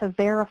assessment to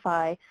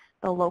verify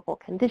the local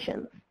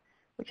conditions,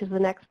 which is the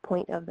next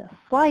point of this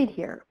slide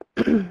here.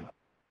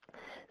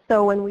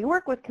 So when we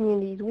work with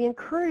communities, we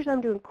encourage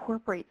them to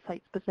incorporate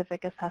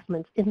site-specific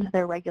assessments into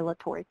their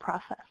regulatory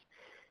process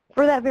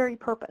for that very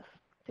purpose,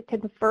 to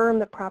confirm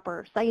the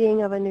proper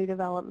siting of a new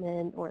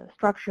development or the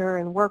structure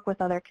and work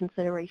with other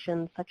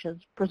considerations such as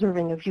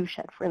preserving a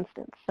viewshed, for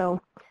instance.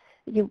 So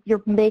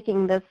you're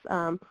making this,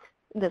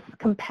 this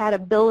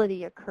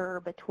compatibility occur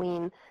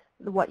between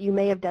what you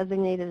may have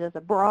designated as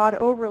a broad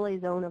overlay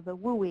zone of the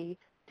WUI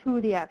to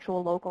the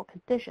actual local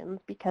conditions,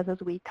 because as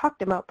we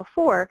talked about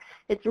before,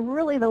 it's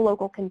really the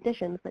local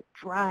conditions that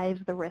drives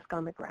the risk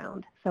on the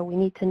ground. So we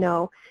need to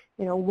know,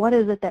 what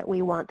is it that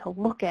we want to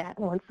look at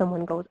once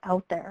someone goes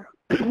out there.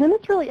 And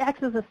this really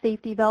acts as a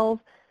safety valve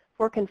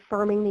for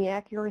confirming the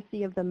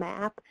accuracy of the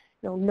map.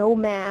 No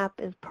map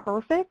is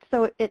perfect,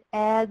 so it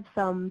adds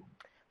some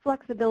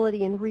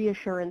flexibility and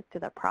reassurance to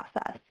the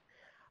process.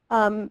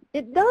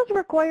 It does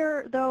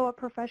require, though, a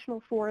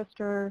professional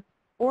forester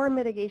or a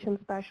mitigation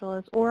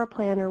specialist or a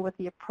planner with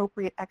the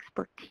appropriate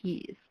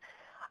expertise.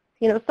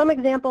 Some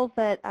examples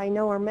that I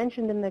know are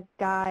mentioned in the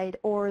guide,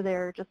 or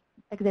they're just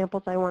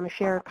examples I want to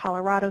share,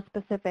 Colorado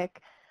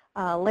specific,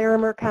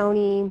 Larimer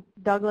County,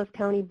 Douglas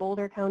County,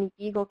 Boulder County,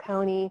 Eagle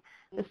County,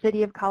 the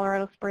city of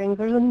Colorado Springs.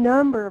 There's a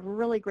number of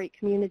really great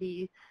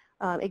community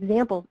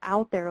examples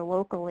out there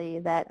locally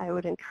that I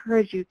would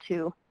encourage you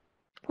to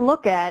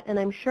look at, and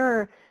I'm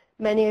sure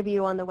many of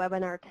you on the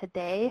webinar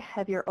today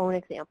have your own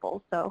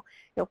examples, so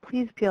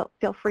please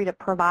feel free to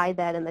provide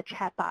that in the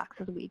chat box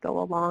as we go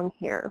along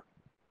here.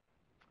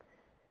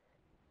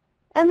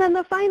 And then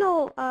the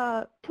final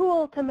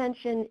tool to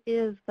mention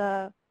is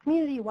the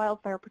Community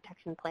Wildfire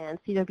Protection Plan,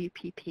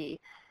 CWPP.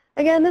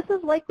 Again, this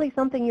is likely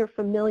something you're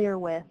familiar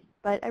with,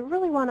 but I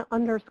really want to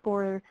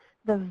underscore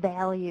the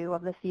value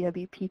of the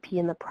CWPP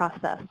in the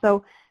process.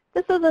 So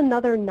this is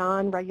another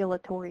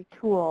non-regulatory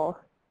tool,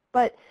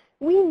 but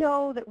we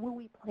know that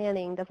WUI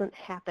planning doesn't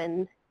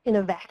happen in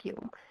a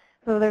vacuum.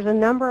 So there's a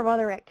number of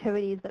other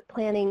activities that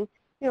planning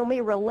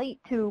may relate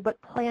to,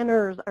 but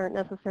planners aren't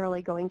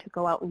necessarily going to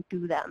go out and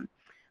do them.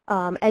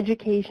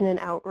 Education and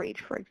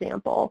outreach, for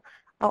example,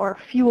 or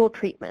fuel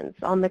treatments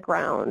on the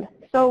ground.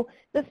 So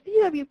the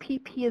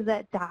CWPP is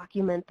that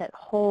document that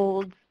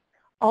holds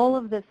all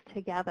of this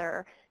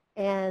together,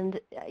 and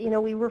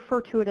we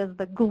refer to it as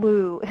the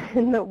glue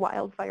in the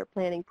wildfire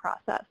planning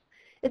process.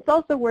 It's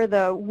also where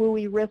the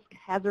WUI risk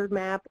hazard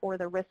map or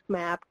the risk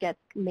map gets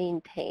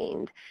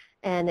maintained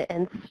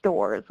and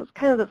stored. So it's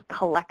kind of this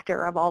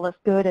collector of all this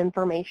good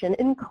information,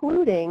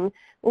 including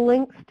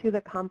links to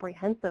the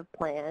comprehensive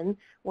plan,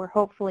 where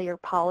hopefully your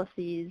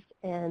policies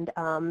and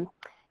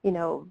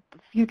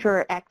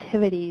future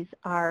activities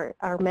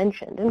are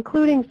mentioned,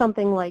 including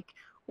something like,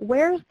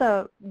 where's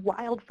the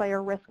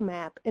wildfire risk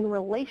map in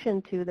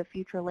relation to the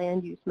future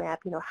land use map?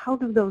 How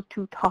do those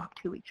two talk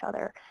to each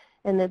other?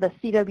 And the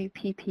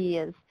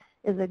CWPP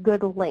is a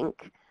good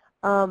link.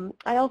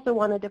 I also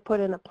wanted to put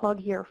in a plug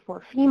here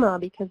for FEMA,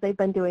 because they've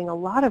been doing a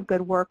lot of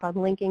good work on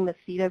linking the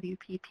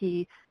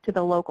CWPP to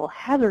the local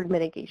hazard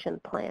mitigation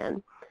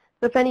plan.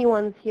 So if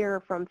anyone's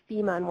here from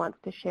FEMA and wants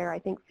to share, I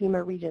think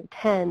FEMA Region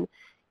 10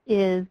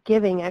 is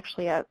giving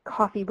actually a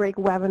coffee break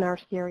webinar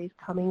series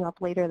coming up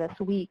later this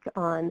week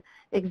on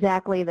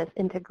exactly this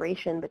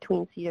integration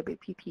between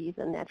CWPPs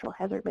and natural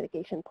hazard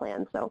mitigation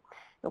plans. So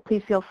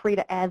please feel free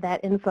to add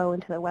that info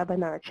into the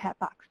webinar chat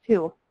box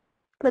too.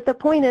 But the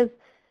point is,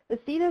 the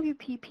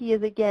CWPP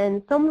is,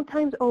 again,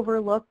 sometimes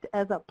overlooked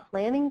as a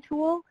planning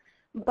tool,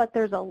 but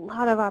there's a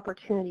lot of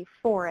opportunity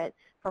for it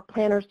for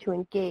planners to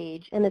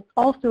engage, and it's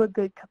also a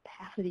good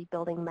capacity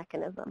building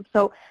mechanism.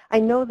 So I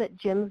know that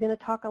Jim's going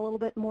to talk a little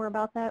bit more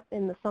about that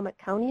in the Summit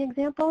County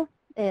example,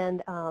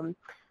 and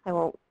I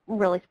won't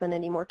really spend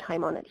any more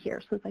time on it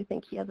here, since I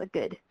think he has a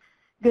good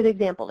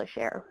example to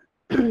share.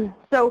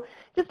 So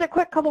just a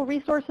quick couple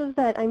resources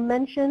that I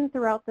mentioned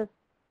throughout this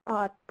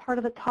part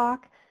of the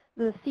talk.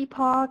 The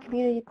CPAW,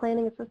 Community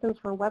Planning Assistance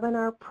for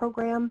Webinar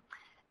program,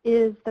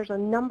 there's a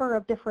number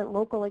of different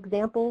local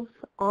examples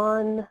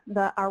on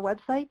our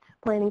website,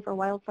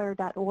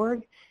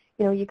 planningforwildfire.org.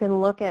 You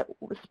can look at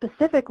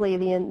specifically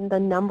the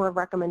number of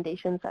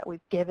recommendations that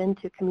we've given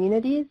to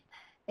communities,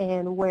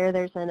 and where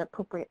there's an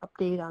appropriate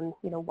update on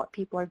what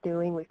people are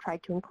doing. We've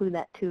tried to include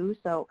that too,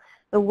 so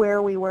the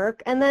where we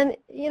work. And then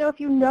if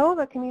you know of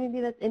a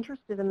community that's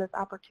interested in this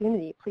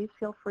opportunity, please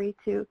feel free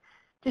to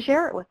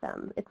share it with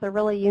them. It's a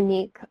really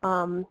unique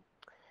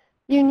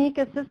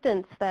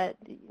assistance that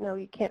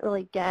you can't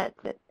really get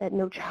at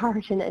no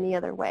charge in any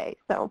other way.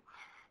 So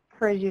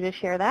encourage you to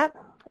share that.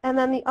 And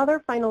then the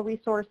other final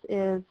resource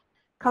is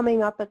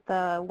coming up at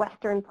the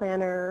Western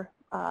Planner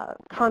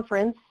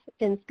Conference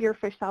in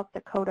Spearfish, South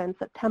Dakota in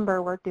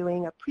September. We're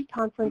doing a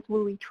pre-conference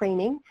WUI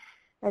training.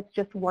 It's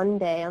just one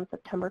day on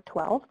September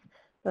 12th.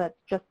 So that's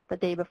just the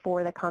day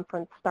before the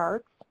conference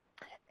starts.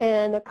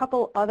 And a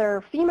couple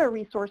other FEMA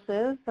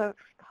resources. So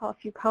a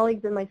few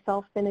colleagues and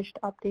myself finished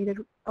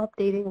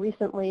updating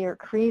recently, or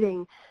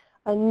creating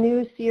a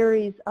new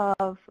series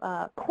of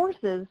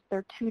courses.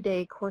 They're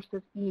 2-day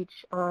courses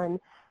each on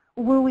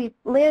WUI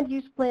land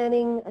use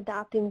planning,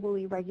 adopting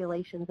WUI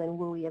regulations, and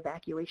WUI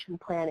evacuation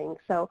planning.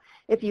 So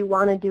if you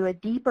want to do a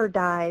deeper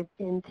dive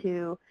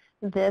into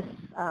this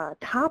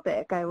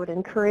topic, I would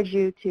encourage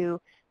you to,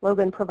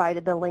 Logan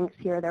provided the links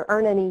here. There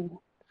aren't any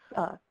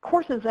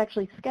courses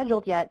actually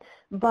scheduled yet,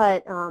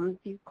 but if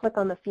you click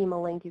on the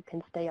FEMA link, you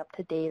can stay up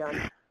to date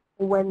on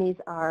when these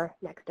are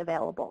next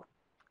available.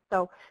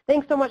 So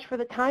thanks so much for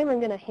the time. I'm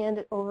going to hand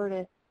it over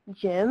to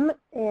Jim.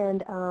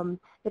 And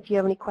if you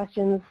have any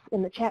questions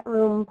in the chat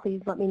room,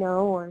 please let me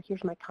know, or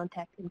here's my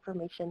contact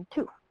information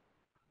too.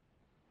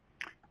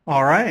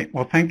 All right.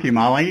 Well, thank you,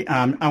 Molly.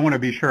 I want to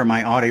be sure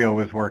my audio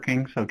is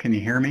working, so can you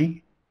hear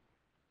me?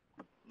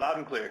 Loud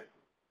and clear.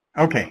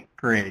 Okay,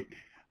 great.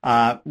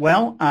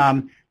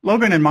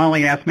 Logan and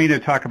Molly asked me to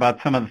talk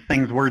about some of the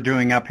things we're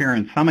doing up here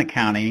in Summit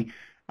County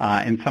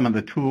and some of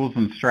the tools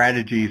and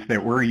strategies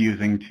that we're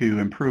using to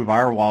improve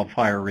our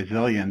wildfire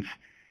resilience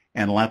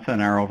and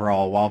lessen our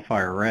overall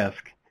wildfire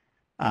risk.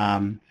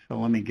 So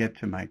let me get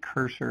to my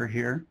cursor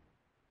here.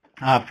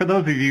 For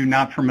those of you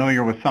not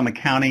familiar with Summit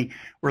County,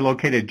 we're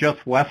located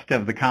just west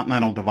of the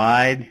Continental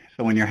Divide.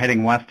 So when you're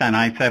heading west on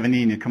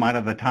I-70 and you come out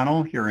of the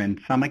tunnel, you're in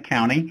Summit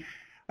County.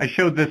 I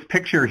showed this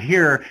picture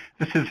here.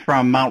 This is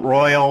from Mount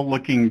Royal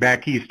looking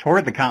back east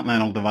toward the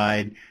Continental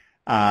Divide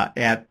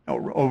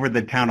over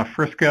the town of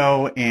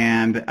Frisco.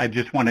 And I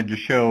just wanted to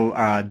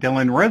show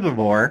Dillon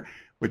Reservoir,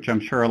 which I'm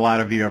sure a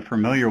lot of you are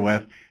familiar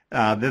with.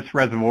 This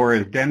reservoir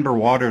is Denver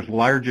Water's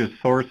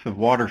largest source of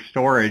water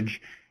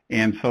storage.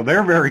 And so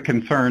they're very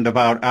concerned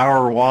about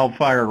our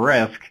wildfire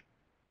risk.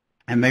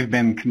 And they've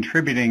been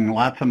contributing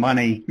lots of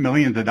money,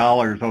 millions of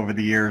dollars over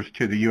the years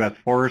to the U.S.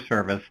 Forest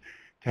Service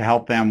to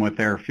help them with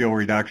their fuel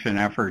reduction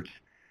efforts.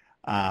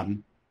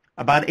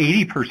 About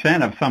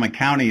 80% of Summit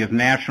County is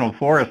national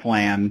forest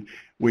land,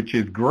 which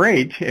is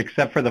great,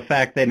 except for the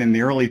fact that in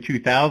the early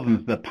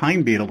 2000s, the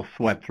pine beetle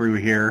swept through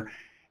here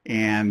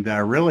and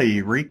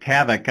really wreaked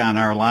havoc on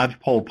our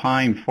lodgepole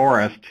pine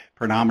forest,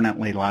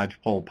 predominantly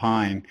lodgepole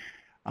pine.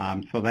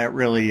 So that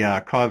really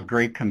caused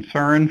great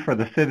concern for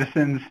the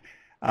citizens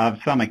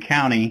of Summit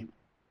County.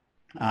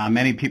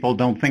 Many people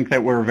don't think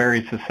that we're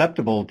very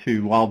susceptible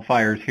to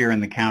wildfires here in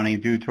the county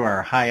due to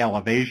our high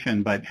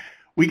elevation, but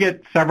we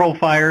get several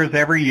fires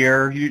every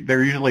year.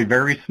 They're usually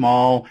very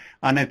small,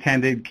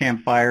 unattended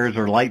campfires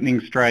or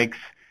lightning strikes,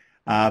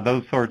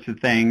 those sorts of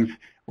things.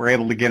 We're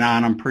able to get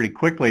on them pretty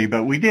quickly,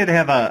 but we did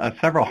have a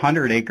several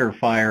hundred acre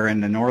fire in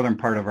the northern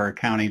part of our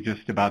county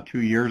just about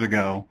 2 years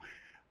ago.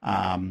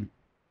 And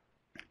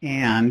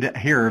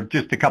here,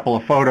 just a couple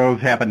of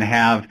photos happen to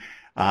have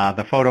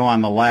the photo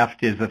on the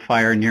left is a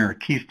fire near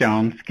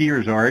Keystone Ski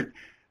Resort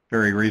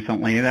very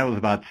recently. That was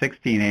about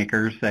 16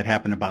 acres. That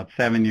happened about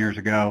 7 years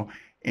ago.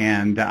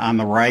 And on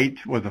the right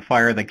was a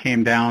fire that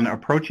came down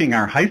approaching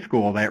our high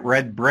school, that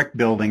red brick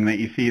building that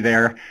you see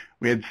there.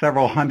 We had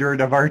several hundred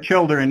of our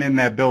children in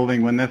that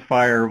building when this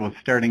fire was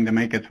starting to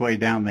make its way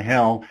down the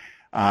hill.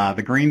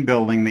 The green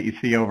building that you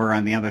see over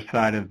on the other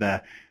side of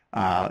the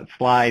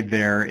slide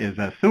there is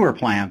a sewer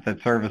plant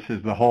that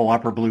services the whole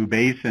Upper Blue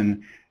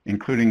Basin,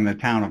 including the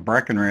town of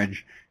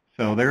Breckenridge.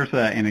 So there's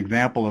an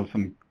example of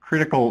some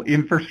critical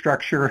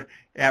infrastructure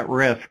at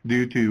risk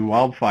due to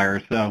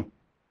wildfires. So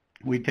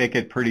we take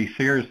it pretty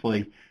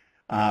seriously.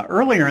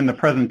 Earlier in the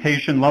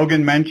presentation,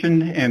 Logan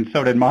mentioned, and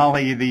so did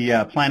Molly,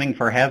 the Planning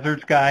for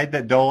Hazards guide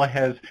that DOLA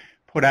has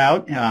put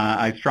out.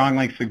 I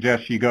strongly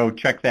suggest you go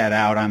check that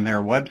out on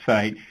their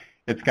website.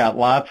 It's got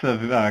lots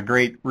of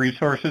great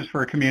resources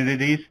for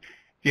communities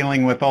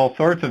dealing with all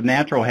sorts of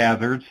natural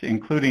hazards,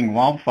 including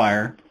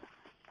wildfire.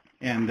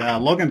 And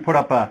Logan put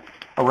up a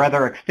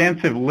rather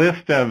extensive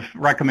list of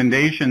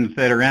recommendations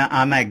that are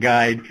on that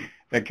guide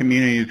that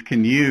communities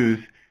can use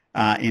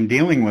in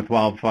dealing with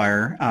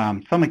wildfire.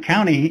 Summit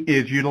County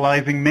is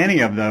utilizing many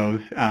of those.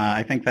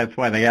 I think that's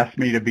why they asked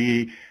me to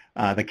be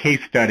the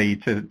case study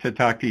to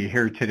talk to you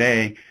here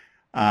today.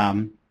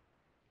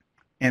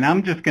 And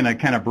I'm just going to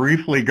kind of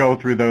briefly go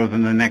through those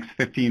in the next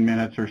 15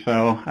 minutes or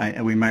so.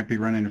 We might be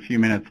running a few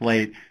minutes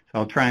late, so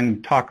I'll try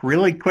and talk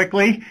really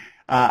quickly.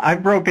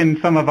 I've broken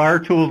some of our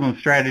tools and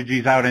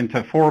strategies out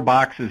into 4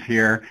 boxes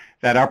here.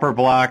 That upper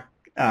block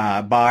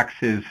box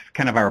is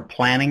kind of our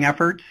planning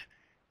efforts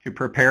to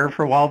prepare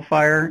for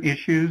wildfire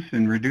issues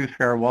and reduce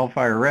our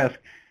wildfire risk.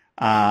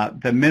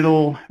 The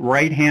middle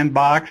right-hand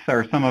box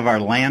are some of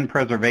our land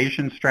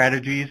preservation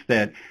strategies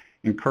that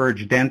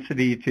encourage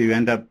density to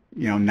end up,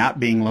 not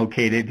being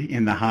located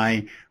in the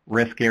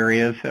high-risk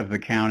areas of the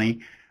county.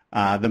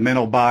 The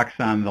middle box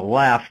on the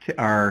left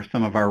are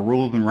some of our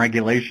rules and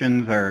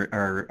regulations,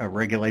 our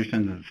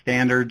regulations and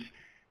standards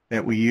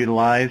that we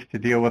utilize to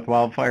deal with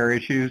wildfire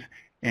issues.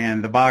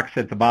 And the box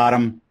at the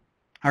bottom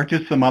are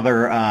just some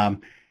other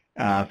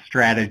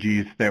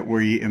strategies that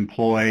we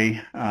employ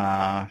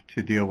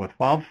to deal with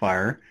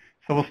wildfire.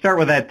 So we'll start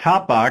with that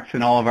top box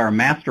in all of our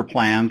master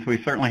plans.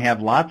 We certainly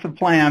have lots of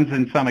plans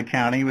in Summit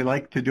County. We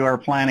like to do our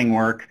planning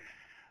work.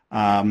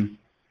 Planning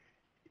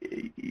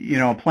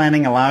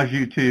allows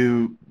you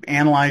to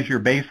analyze your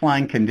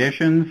baseline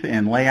conditions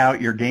and lay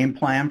out your game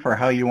plan for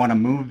how you want to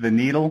move the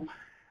needle.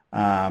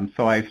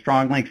 So I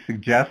strongly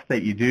suggest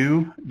that you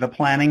do the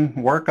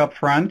planning work up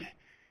front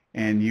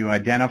and you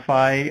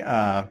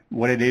identify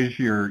what it is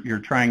you're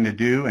trying to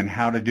do and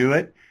how to do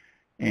it,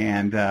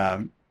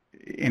 and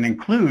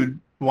include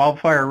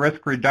wildfire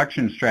risk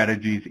reduction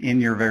strategies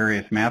in your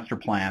various master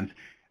plans.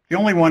 The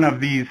only one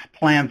of these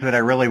plans that I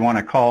really want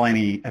to call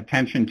any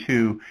attention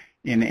to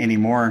in any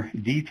more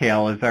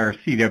detail is our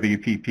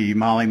CWPP.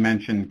 Molly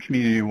mentioned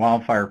community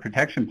wildfire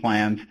protection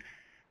plans.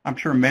 I'm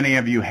sure many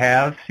of you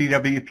have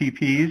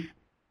CWPPs.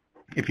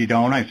 If you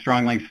don't, I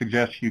strongly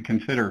suggest you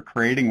consider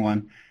creating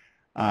one.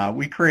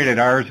 We created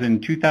ours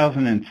in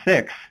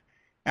 2006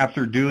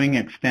 after doing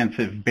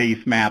extensive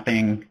base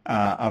mapping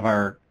of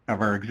our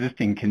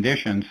existing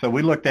conditions. So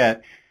we looked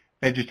at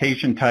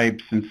vegetation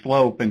types and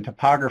slope and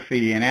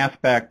topography and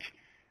aspect,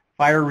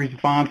 fire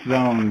response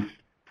zones,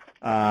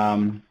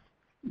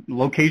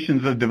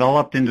 locations of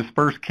developed and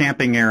dispersed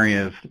camping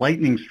areas,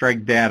 lightning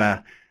strike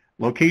data,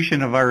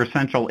 location of our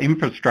essential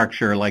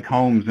infrastructure like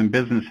homes and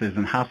businesses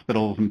and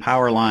hospitals and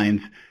power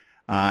lines,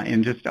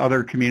 and just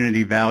other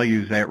community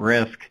values at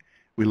risk.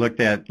 We looked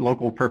at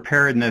local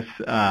preparedness,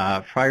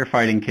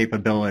 firefighting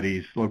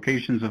capabilities,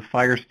 locations of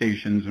fire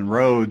stations and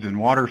roads and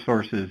water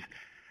sources.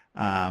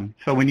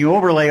 So when you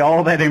overlay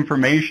all that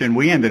information,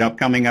 we ended up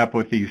coming up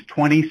with these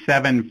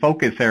 27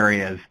 focus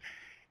areas.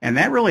 And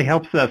that really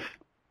helps us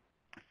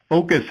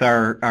focus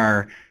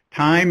our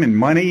time and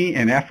money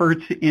and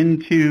efforts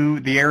into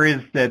the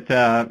areas that,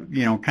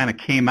 kind of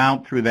came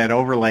out through that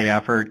overlay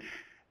effort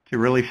to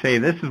really say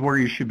this is where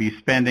you should be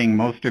spending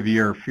most of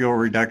your fuel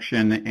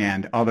reduction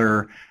and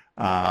other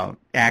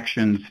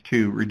actions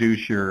to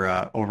reduce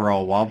your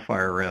overall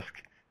wildfire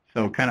risk.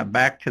 So kind of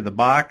back to the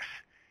box.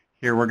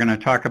 Here we're going to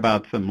talk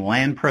about some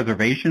land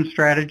preservation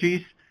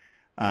strategies.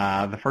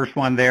 The first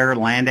one there,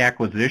 land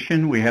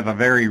acquisition. We have a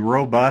very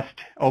robust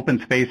open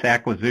space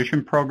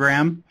acquisition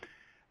program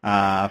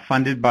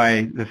funded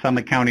by the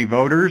Summit County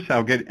voters.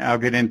 I'll get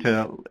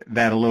into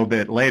that a little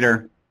bit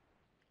later.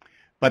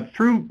 But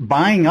through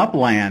buying up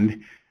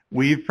land,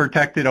 we've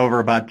protected over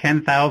about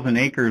 10,000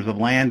 acres of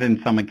land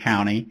in Summit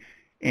County.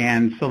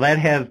 And so that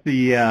has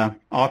the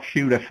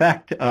offshoot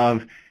effect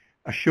of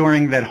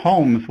assuring that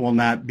homes will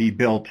not be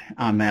built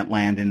on that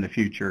land in the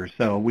future.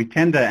 So we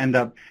tend to end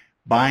up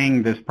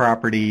buying this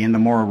property in the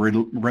more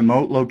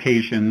remote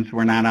locations.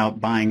 We're not out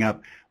buying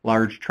up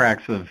large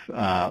tracts of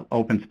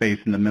open space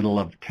in the middle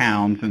of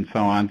towns and so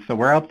on. So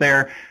we're out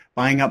there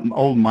buying up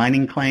old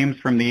mining claims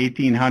from the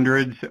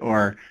 1800s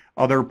or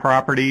other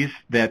properties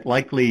that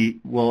likely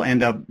will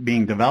end up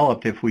being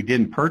developed if we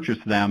didn't purchase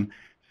them.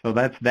 So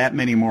that's that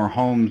many more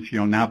homes,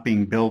 not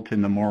being built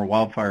in the more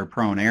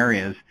wildfire-prone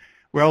areas.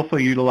 We also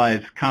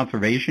utilize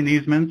conservation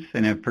easements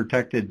and have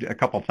protected a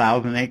couple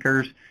thousand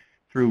acres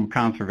through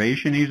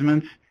conservation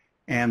easements.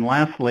 And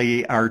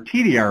lastly, our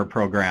TDR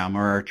program,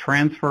 or our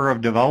Transfer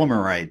of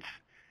Development Rights,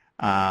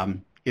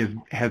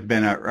 has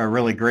been a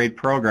really great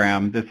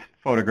program. This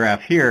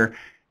photograph here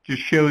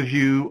just shows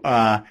you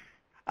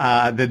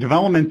the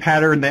development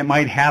pattern that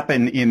might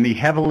happen in the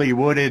heavily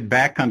wooded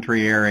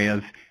backcountry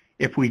areas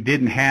if we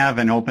didn't have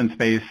an open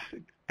space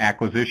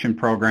acquisition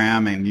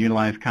program and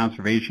utilize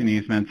conservation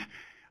easements.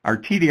 Our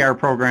TDR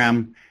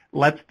program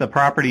lets the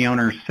property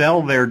owners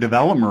sell their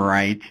development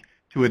right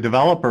to a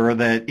developer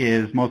that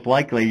is most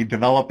likely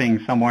developing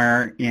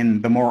somewhere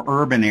in the more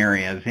urban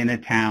areas, in a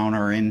town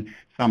or in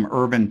some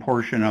urban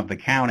portion of the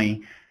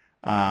county,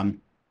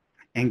 and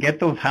get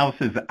those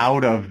houses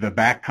out of the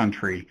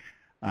backcountry.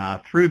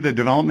 Through the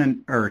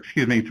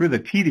through the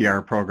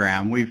TDR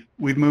program, we've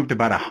moved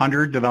about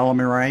 100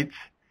 development rights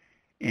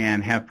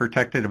and have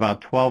protected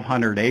about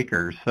 1,200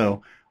 acres.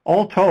 So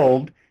all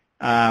told,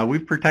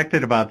 we've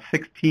protected about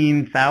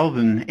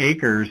 16,000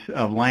 acres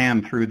of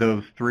land through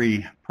those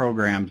three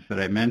programs that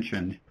I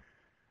mentioned.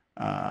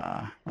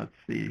 Let's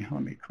see,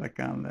 let me click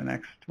on the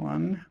next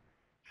one.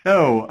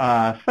 So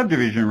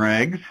subdivision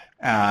regs,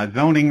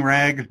 zoning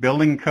regs,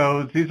 building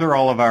codes, these are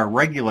all of our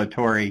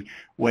regulatory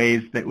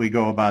ways that we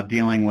go about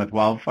dealing with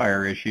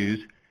wildfire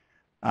issues.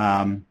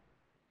 Let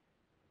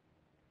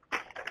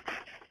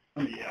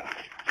me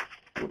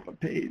flip a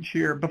page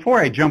here. Before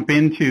I jump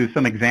into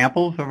some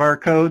examples of our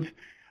codes,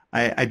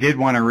 I did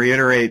want to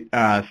reiterate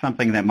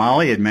something that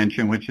Molly had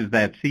mentioned, which is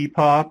that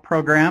CPAW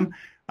program.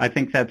 I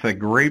think that's a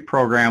great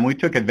program. We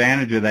took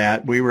advantage of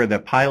that. We were the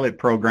pilot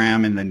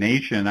program in the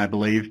nation, I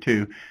believe,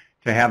 to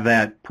have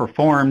that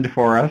performed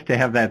for us, to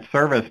have that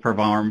service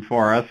performed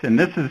for us. And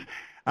this is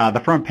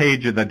the front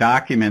page of the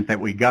document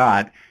that we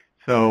got.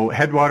 So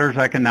Headwaters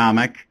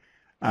Economics,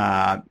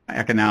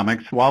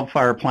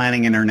 Wildfire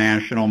Planning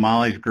International,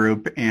 Molly's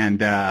group, and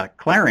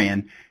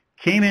Clarion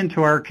came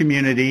into our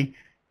community,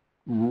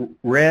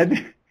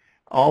 read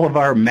all of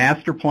our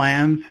master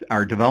plans,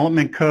 our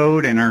development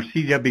code, and our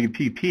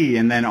CWPP,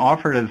 and then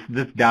offered us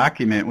this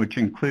document, which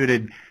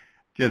included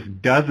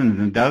just dozens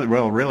and dozens,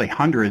 well, really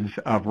hundreds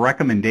of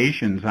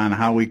recommendations on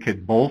how we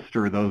could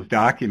bolster those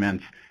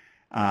documents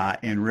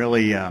and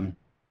really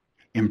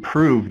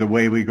improve the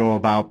way we go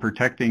about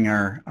protecting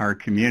our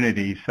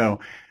community.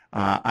 So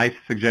I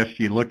suggest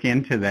you look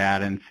into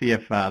that and see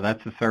if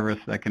that's a service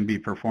that can be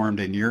performed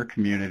in your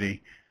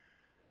community.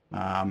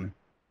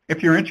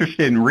 If you're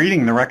interested in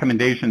reading the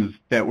recommendations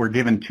that were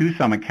given to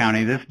Summit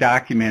County, this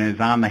document is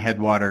on the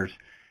Headwaters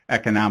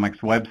Economics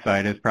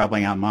website. It's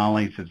probably on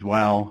Molly's as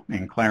well,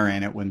 and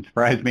Clarion, it wouldn't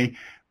surprise me,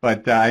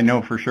 but I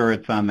know for sure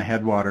it's on the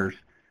Headwaters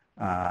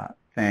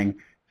thing.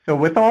 So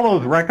with all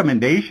those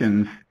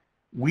recommendations,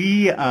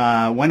 we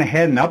went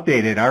ahead and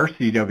updated our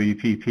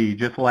CWPP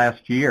just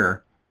last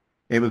year.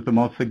 It was the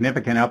most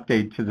significant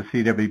update to the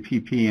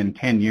CWPP in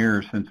 10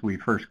 years since we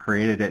first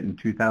created it in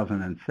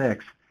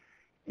 2006.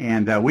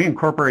 And we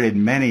incorporated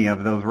many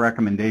of those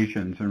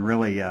recommendations and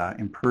really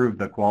improved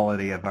the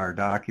quality of our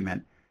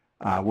document.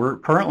 We're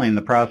currently in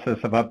the process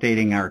of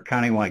updating our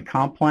countywide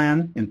comp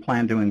plan and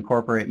plan to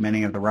incorporate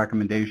many of the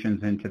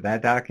recommendations into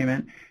that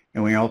document.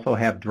 And we also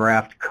have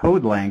draft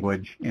code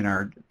language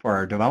for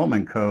our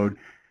development code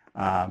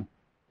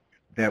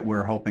that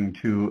we're hoping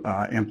to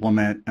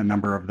implement a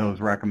number of those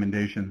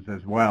recommendations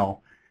as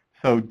well.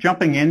 So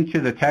jumping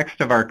into the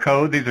text of our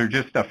code, these are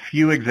just a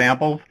few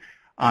examples.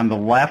 On the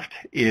left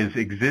is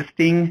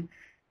existing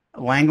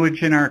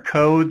language in our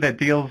code that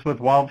deals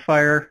with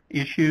wildfire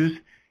issues.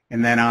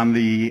 And then on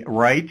the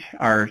right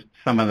are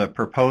some of the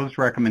proposed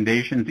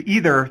recommendations,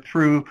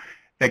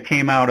 that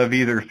came out of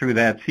either through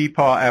that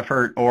CPAW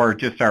effort or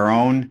just our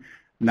own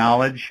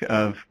knowledge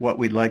of what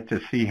we'd like to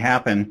see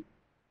happen.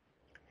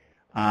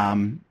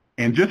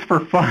 And just for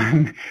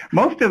fun,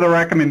 most of the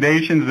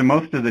recommendations and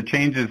most of the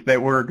changes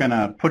that we're going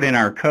to put in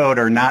our code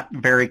are not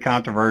very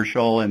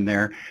controversial, and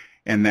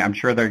I'm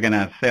sure they're going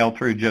to sail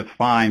through just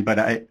fine.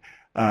 But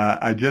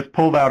I just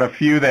pulled out a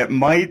few that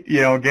might,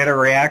 get a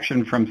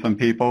reaction from some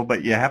people,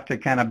 but you have to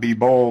kind of be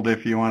bold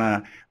if you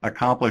want to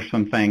accomplish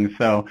some things.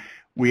 So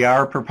we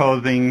are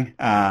proposing,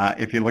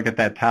 if you look at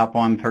that top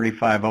one,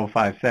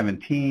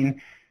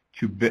 350517,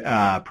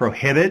 to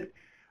prohibit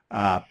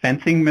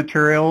fencing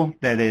material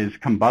that is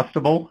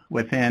combustible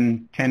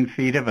within 10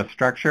 feet of a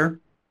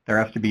structure.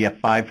 There has to be a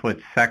 5-foot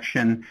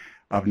section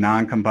of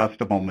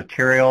non-combustible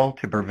material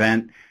to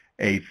prevent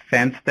a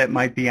fence that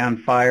might be on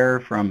fire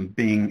from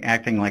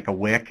acting like a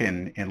wick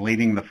and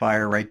leading the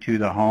fire right to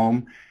the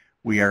home.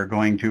 We are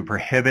going to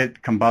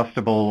prohibit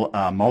combustible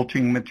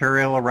mulching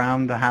material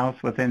around the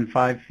house within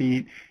 5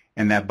 feet.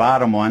 And that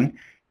bottom one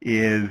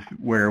is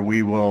where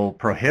we will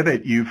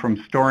prohibit you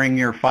from storing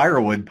your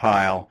firewood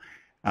pile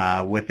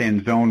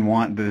within Zone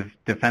 1, the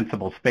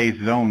defensible space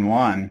Zone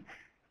 1.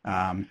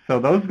 So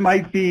those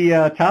might be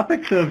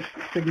topics of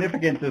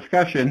significant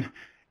discussion,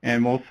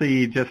 and we'll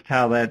see just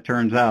how that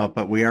turns out.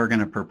 But we are going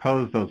to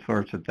propose those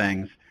sorts of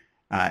things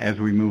as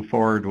we move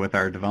forward with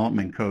our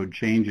development code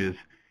changes.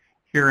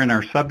 Here in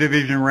our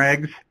subdivision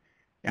regs,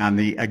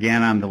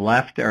 again on the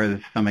left are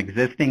some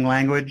existing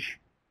language.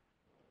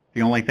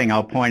 The only thing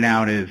I'll point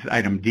out is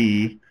item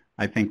D.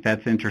 I think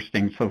that's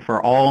interesting. So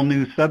for all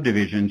new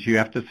subdivisions, you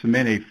have to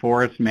submit a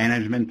forest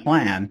management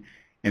plan,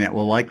 and it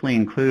will likely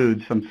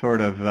include some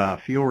sort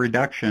of fuel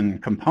reduction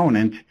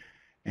component.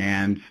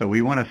 And so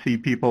we want to see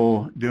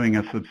people doing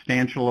a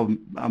substantial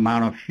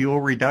amount of fuel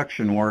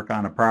reduction work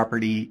on a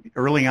property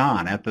early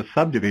on at the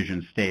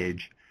subdivision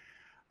stage.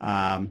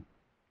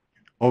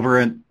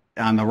 Over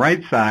on the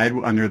right side,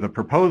 under the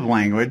proposed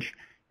language,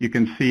 you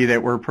can see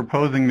that we're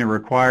proposing to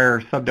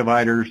require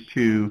subdividers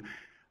to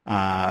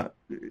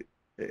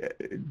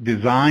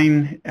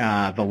design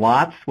the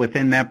lots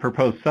within that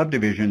proposed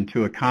subdivision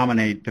to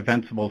accommodate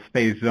defensible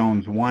space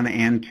zones 1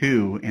 and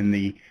 2 in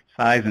the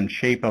size and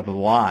shape of the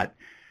lot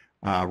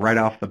right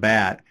off the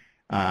bat.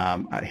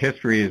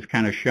 History has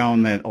kind of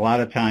shown that a lot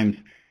of times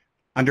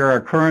under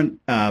our current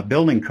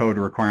building code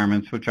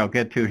requirements, which I'll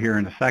get to here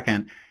in a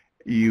second,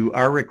 you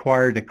are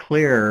required to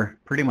clear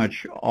pretty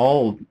much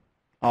all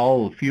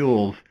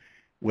fuels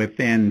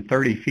within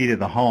 30 feet of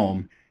the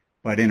home.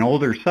 But in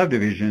older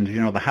subdivisions,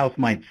 the house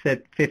might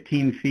sit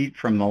 15 feet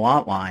from the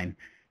lot line,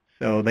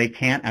 so they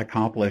can't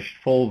accomplish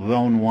full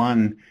Zone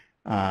 1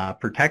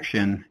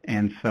 protection.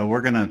 And so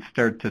we're going to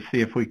start to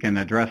see if we can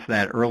address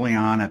that early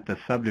on at the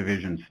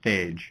subdivision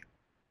stage.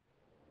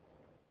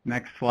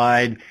 Next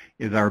slide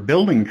is our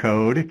building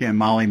code. Again,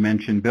 Molly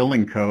mentioned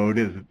building code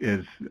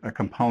is a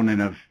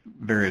component of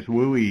various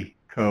WUI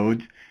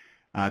codes.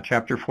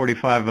 Chapter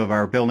 45 of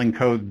our building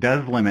code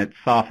does limit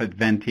soffit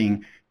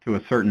venting to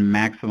a certain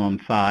maximum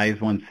size,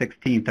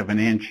 1/16 of an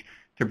inch,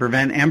 to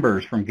prevent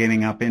embers from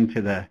getting up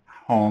into the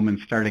home and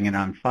starting it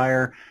on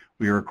fire.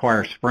 We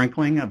require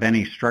sprinkling of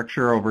any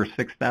structure over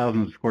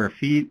 6,000 square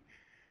feet.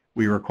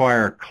 We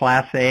require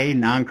Class A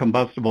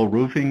non-combustible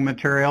roofing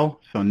material,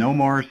 so no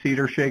more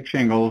cedar shake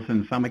shingles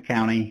in Summit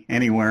County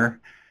anywhere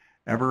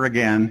ever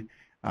again.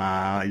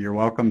 You're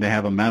welcome to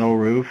have a metal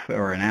roof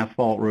or an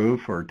asphalt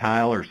roof or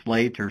tile or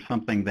slate or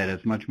something that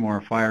is much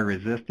more fire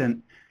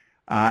resistant.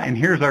 And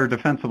here's our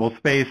defensible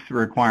space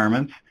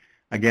requirements.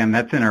 Again,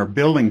 that's in our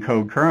building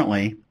code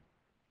currently.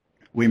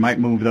 We might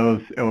move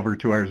those over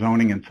to our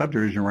zoning and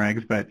subdivision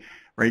regs, but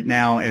right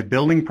now at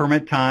building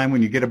permit time,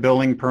 when you get a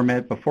building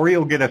permit, before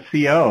you'll get a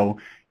CO,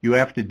 you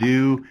have to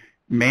do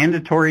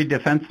mandatory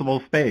defensible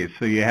space.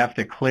 So you have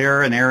to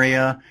clear an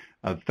area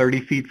of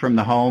 30 feet from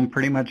the home,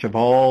 pretty much of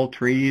all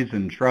trees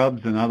and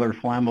shrubs and other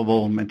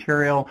flammable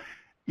material.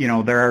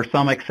 There are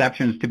some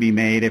exceptions to be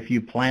made. If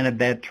you planted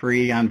that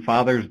tree on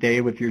Father's Day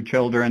with your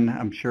children,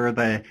 I'm sure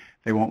they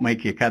won't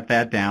make you cut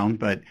that down.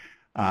 But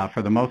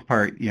for the most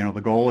part,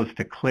 the goal is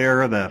to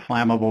clear the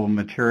flammable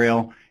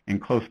material in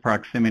close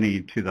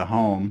proximity to the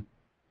home.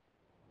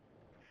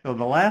 So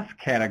the last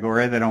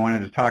category that I wanted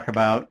to talk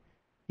about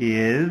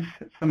is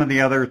some of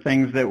the other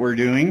things that we're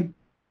doing.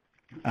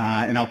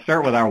 And I'll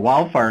start with our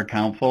Wildfire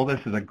Council.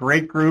 This is a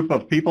great group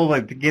of people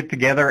that get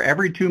together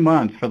every 2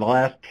 months for the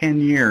last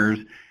 10 years,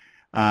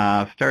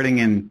 starting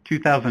in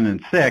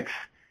 2006.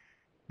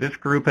 This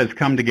group has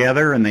come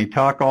together and they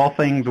talk all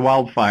things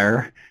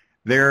wildfire.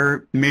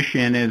 Their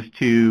mission is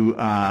to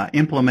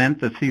implement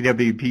the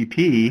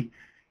CWPP,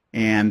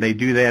 and they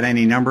do that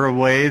any number of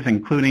ways,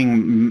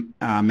 including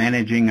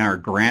managing our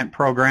grant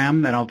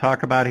program that I'll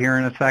talk about here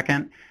in a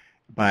second,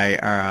 by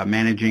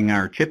managing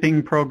our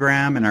chipping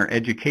program and our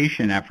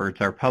education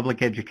efforts, our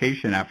public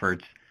education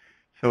efforts.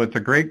 So it's a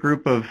great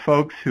group of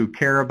folks who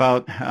care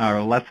about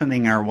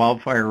lessening our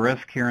wildfire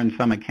risk here in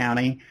Summit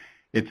County.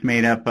 It's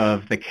made up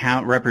of the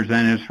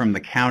representatives from the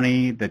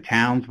county, the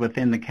towns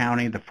within the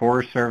county, the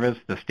Forest Service,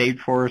 the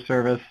State Forest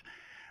Service,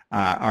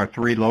 our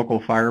 3 local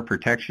fire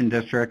protection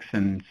districts,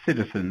 and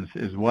citizens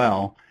as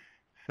well.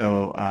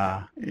 So,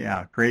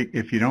 yeah, great.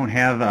 If you don't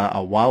have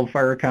a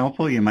wildfire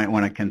council, you might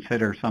want to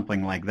consider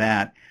something like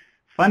that.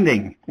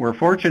 Funding. We're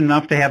fortunate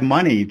enough to have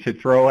money to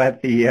throw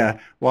at the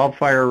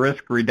wildfire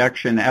risk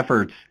reduction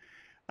efforts.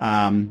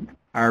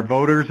 Our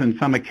voters in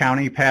Summit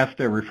County passed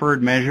a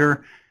referred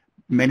measure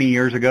many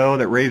years ago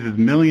that raises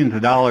millions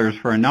of dollars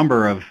for a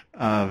number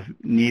of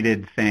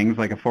needed things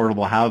like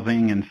affordable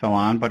housing and so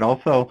on, but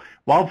also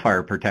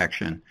wildfire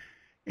protection.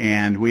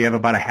 And we have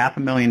about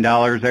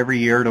 $500,000 every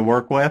year to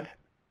work with.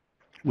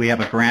 We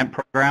have a grant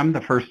program,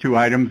 the first 2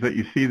 items that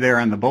you see there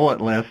on the bullet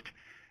list,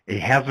 a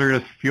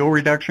hazardous fuel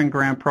reduction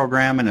grant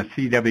program and a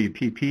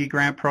CWPP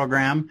grant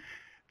program.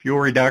 Fuel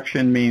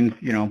reduction means,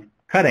 you know,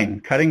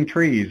 cutting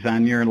trees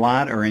on your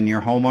lot or in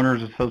your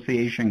homeowners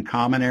association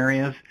common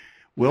areas.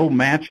 We'll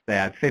match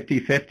that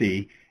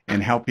 50-50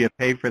 and help you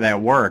pay for that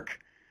work.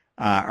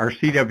 Our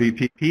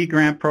CWPP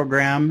grant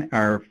program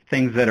are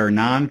things that are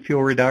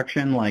non-fuel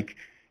reduction, like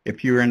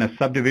if you're in a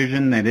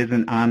subdivision that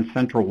isn't on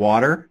central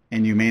water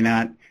and you may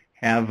not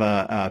have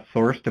a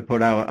source to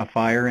put out a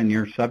fire in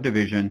your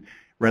subdivision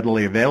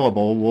readily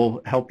available,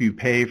 we'll help you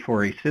pay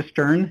for a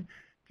cistern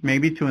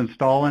maybe to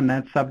install in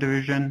that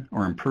subdivision,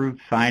 or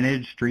improved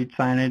signage, street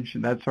signage,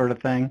 that sort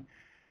of thing.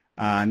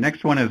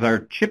 Next one is our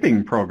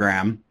chipping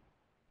program.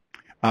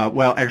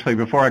 Well, actually,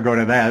 before I go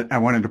to that, I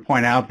wanted to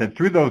point out that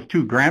through those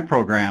 2 grant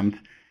programs,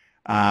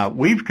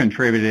 we've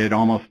contributed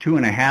almost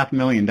 $2.5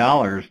 million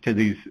to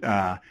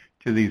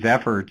these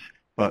efforts.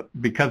 But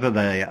because of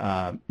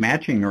the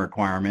matching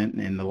requirement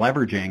and the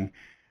leveraging,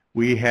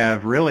 we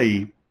have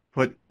really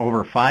put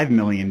over $5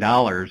 million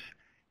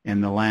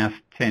in the last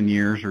 10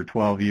 years or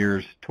 12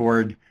 years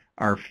toward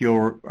our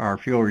fuel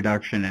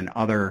reduction and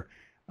other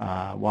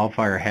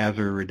wildfire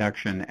hazard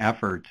reduction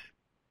efforts.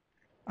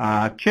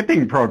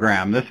 Chipping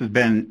program. This has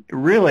been a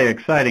really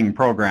exciting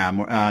program.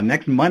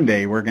 Next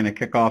Monday, we're going to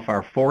kick off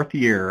our 4th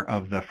year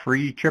of the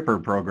free chipper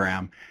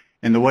program.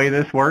 And the way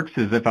this works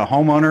is if a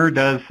homeowner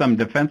does some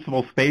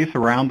defensible space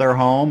around their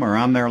home or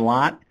on their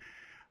lot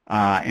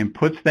and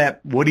puts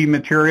that woody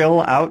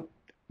material out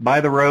by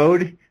the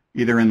road,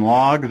 either in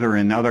logs or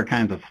in other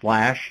kinds of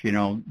slash, you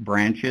know,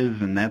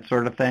 branches and that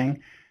sort of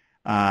thing,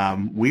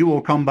 we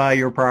will come by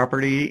your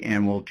property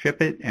and we'll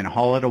chip it and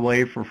haul it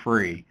away for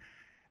free.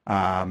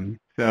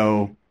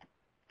 So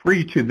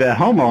free to the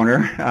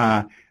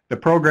homeowner. The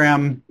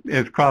program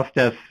has cost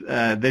us,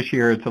 this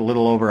year, it's a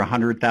little over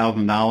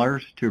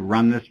 $100,000 to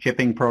run this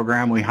chipping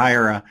program. We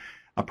hire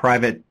a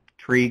private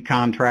tree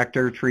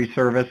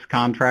service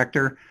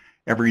contractor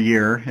every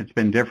year. It's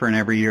been different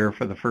every year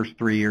for the first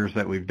 3 years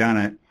that we've done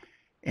it.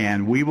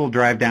 And we will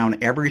drive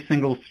down every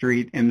single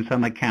street in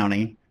Summit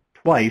County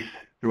twice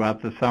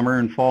throughout the summer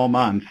and fall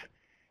months.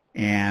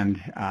 And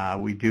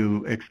we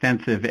do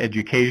extensive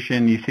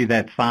education. You see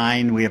that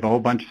sign. We have a whole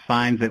bunch of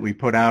signs that we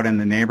put out in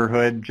the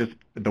neighborhood just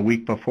the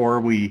week before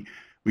we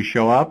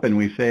show up, and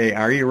we say,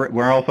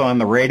 we're also on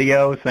the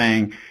radio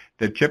saying,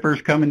 the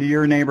chipper's coming to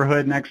your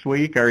neighborhood next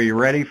week. Are you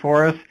ready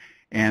for us?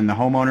 And the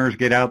homeowners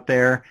get out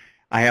there.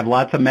 I have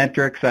lots of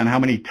metrics on how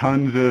many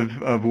tons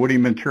of woody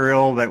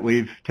material that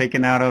we've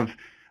taken out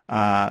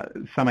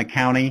of Summit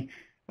County.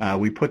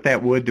 We put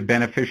that wood to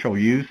beneficial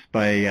use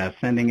by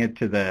sending it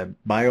to the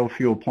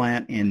biofuel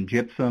plant in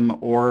Gypsum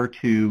or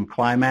to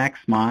Climax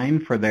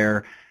Mine for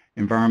their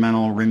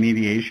environmental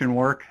remediation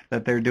work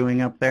that they're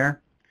doing up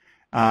there.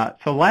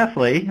 So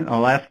lastly, the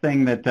last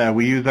thing that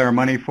we use our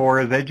money for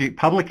is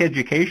public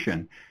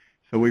education.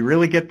 So we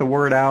really get the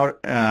word out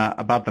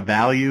about the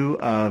value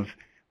of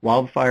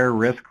wildfire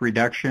risk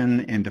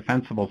reduction and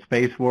defensible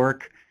space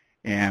work.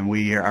 And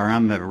we are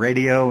on the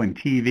radio and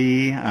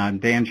TV.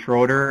 Dan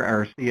Schroeder,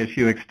 our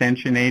CSU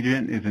Extension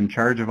agent, is in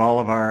charge of all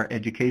of our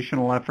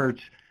educational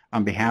efforts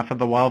on behalf of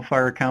the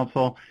Wildfire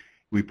Council.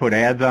 We put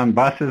ads on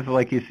buses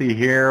like you see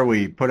here.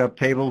 We put up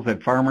tables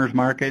at farmers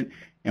market,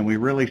 and we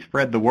really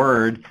spread the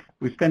word.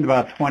 We spend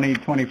about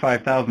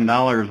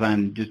 $25,000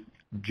 on just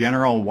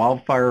general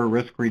wildfire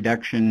risk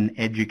reduction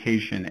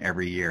education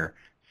every year.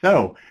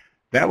 So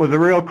that was a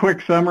real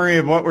quick summary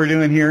of what we're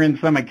doing here in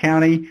Summit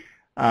County.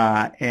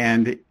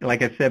 And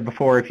like I said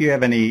before, if you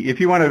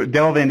want to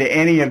delve into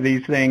any of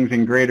these things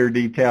in greater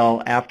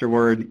detail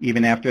afterward,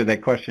 even after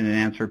that question and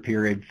answer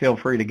period, feel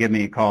free to give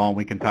me a call and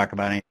we can talk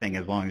about anything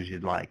as long as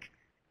you'd like.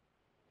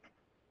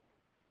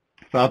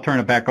 So I'll turn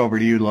it back over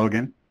to you,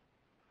 Logan.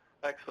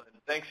 Excellent.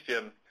 Thanks,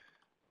 Jim.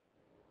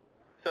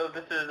 So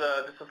this is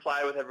a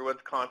slide with everyone's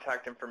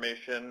contact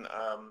information.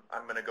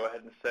 I'm going to go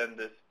ahead and send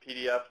this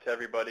PDF to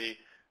everybody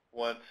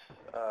once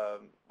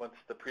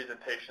the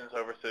presentation is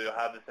over, so you'll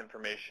have this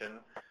information.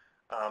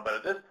 But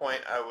at this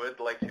point, I would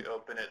like to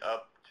open it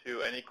up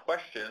to any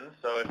questions.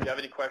 So if you have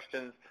any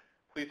questions,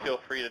 please feel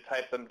free to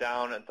type them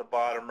down at the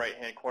bottom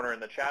right-hand corner in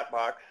the chat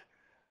box.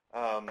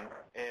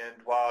 And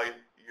while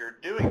you're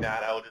doing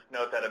that, I will just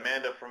note that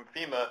Amanda from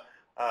FEMA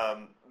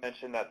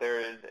mentioned that there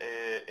is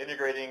a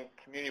Integrating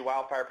Community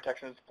Wildfire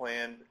Protections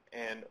Plans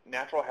and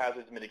Natural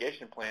Hazards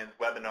Mitigation Plans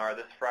webinar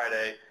this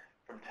Friday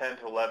from 10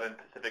 to 11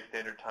 Pacific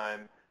Standard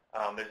Time.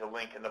 There's a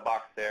link in the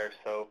box there,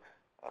 so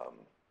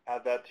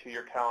add that to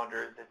your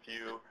calendars if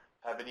you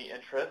have any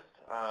interest.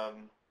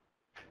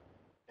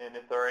 And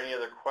if there are any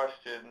other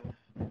questions,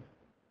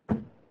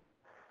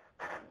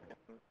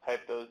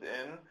 type those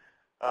in.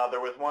 There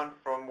was one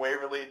from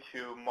Waverly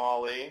to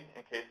Molly,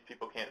 in case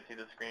people can't see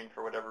the screen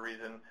for whatever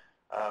reason.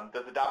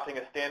 Does adopting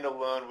a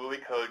standalone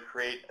WUI code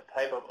create a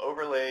type of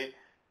overlay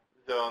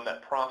zone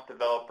that prompts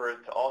developers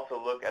to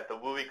also look at the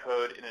WUI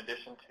code in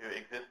addition to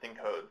existing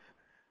codes?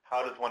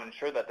 How does one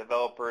ensure that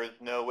developers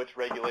know which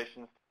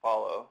regulations to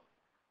follow?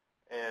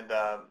 And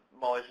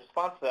Molly's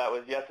response to that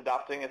was, yes,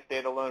 adopting a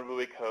standalone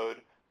WUI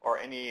code or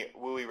any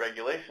WUI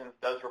regulations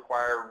does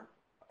require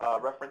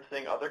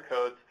referencing other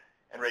codes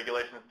and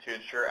regulations to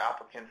ensure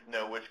applicants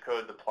know which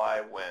codes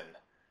apply when.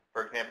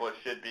 For example, it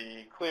should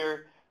be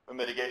clear when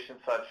mitigation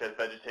such as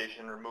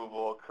vegetation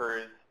removal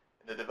occurs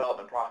in the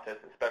development process,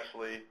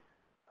 especially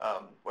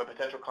when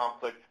potential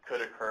conflicts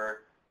could occur,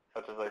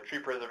 such as like tree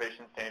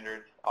preservation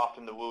standards.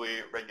 Often the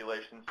WUI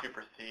regulations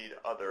supersede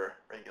other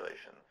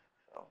regulations.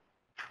 So.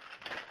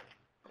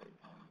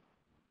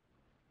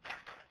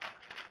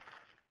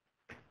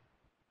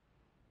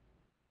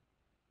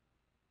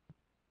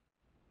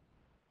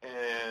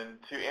 And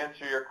to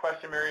answer your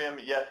question, Miriam,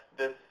 yes,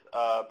 this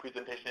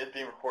presentation is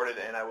being recorded,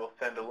 and I will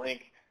send a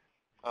link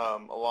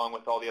along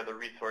with all the other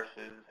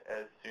resources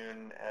as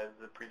soon as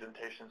the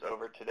presentation's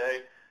over today.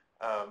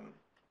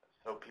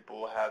 So people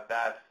will have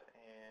that.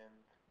 And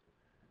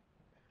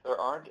if there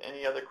aren't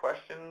any other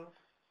questions,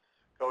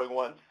 going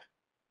once,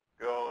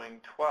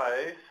 going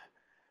twice.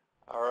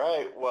 All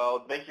right.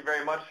 Well, thank you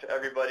very much,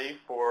 everybody,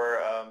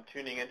 for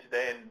tuning in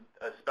today, and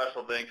a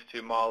special thanks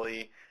to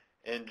Molly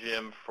and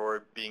Jim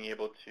for being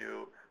able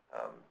to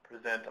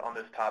present on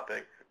this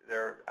topic.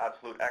 They're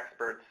absolute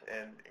experts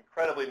and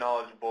incredibly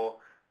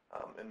knowledgeable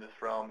in this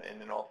realm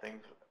and in all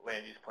things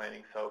land use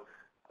planning. So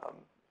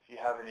if you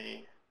have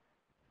any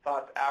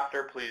thoughts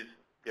after, please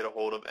get a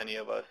hold of any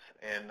of us,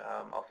 and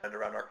I'll send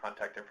around our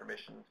contact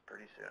information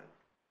pretty soon.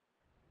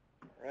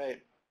 All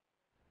right.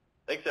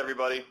 Thanks,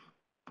 everybody.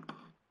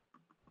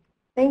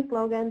 Thanks,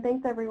 Logan.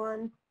 Thanks,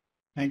 everyone.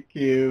 Thank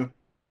you.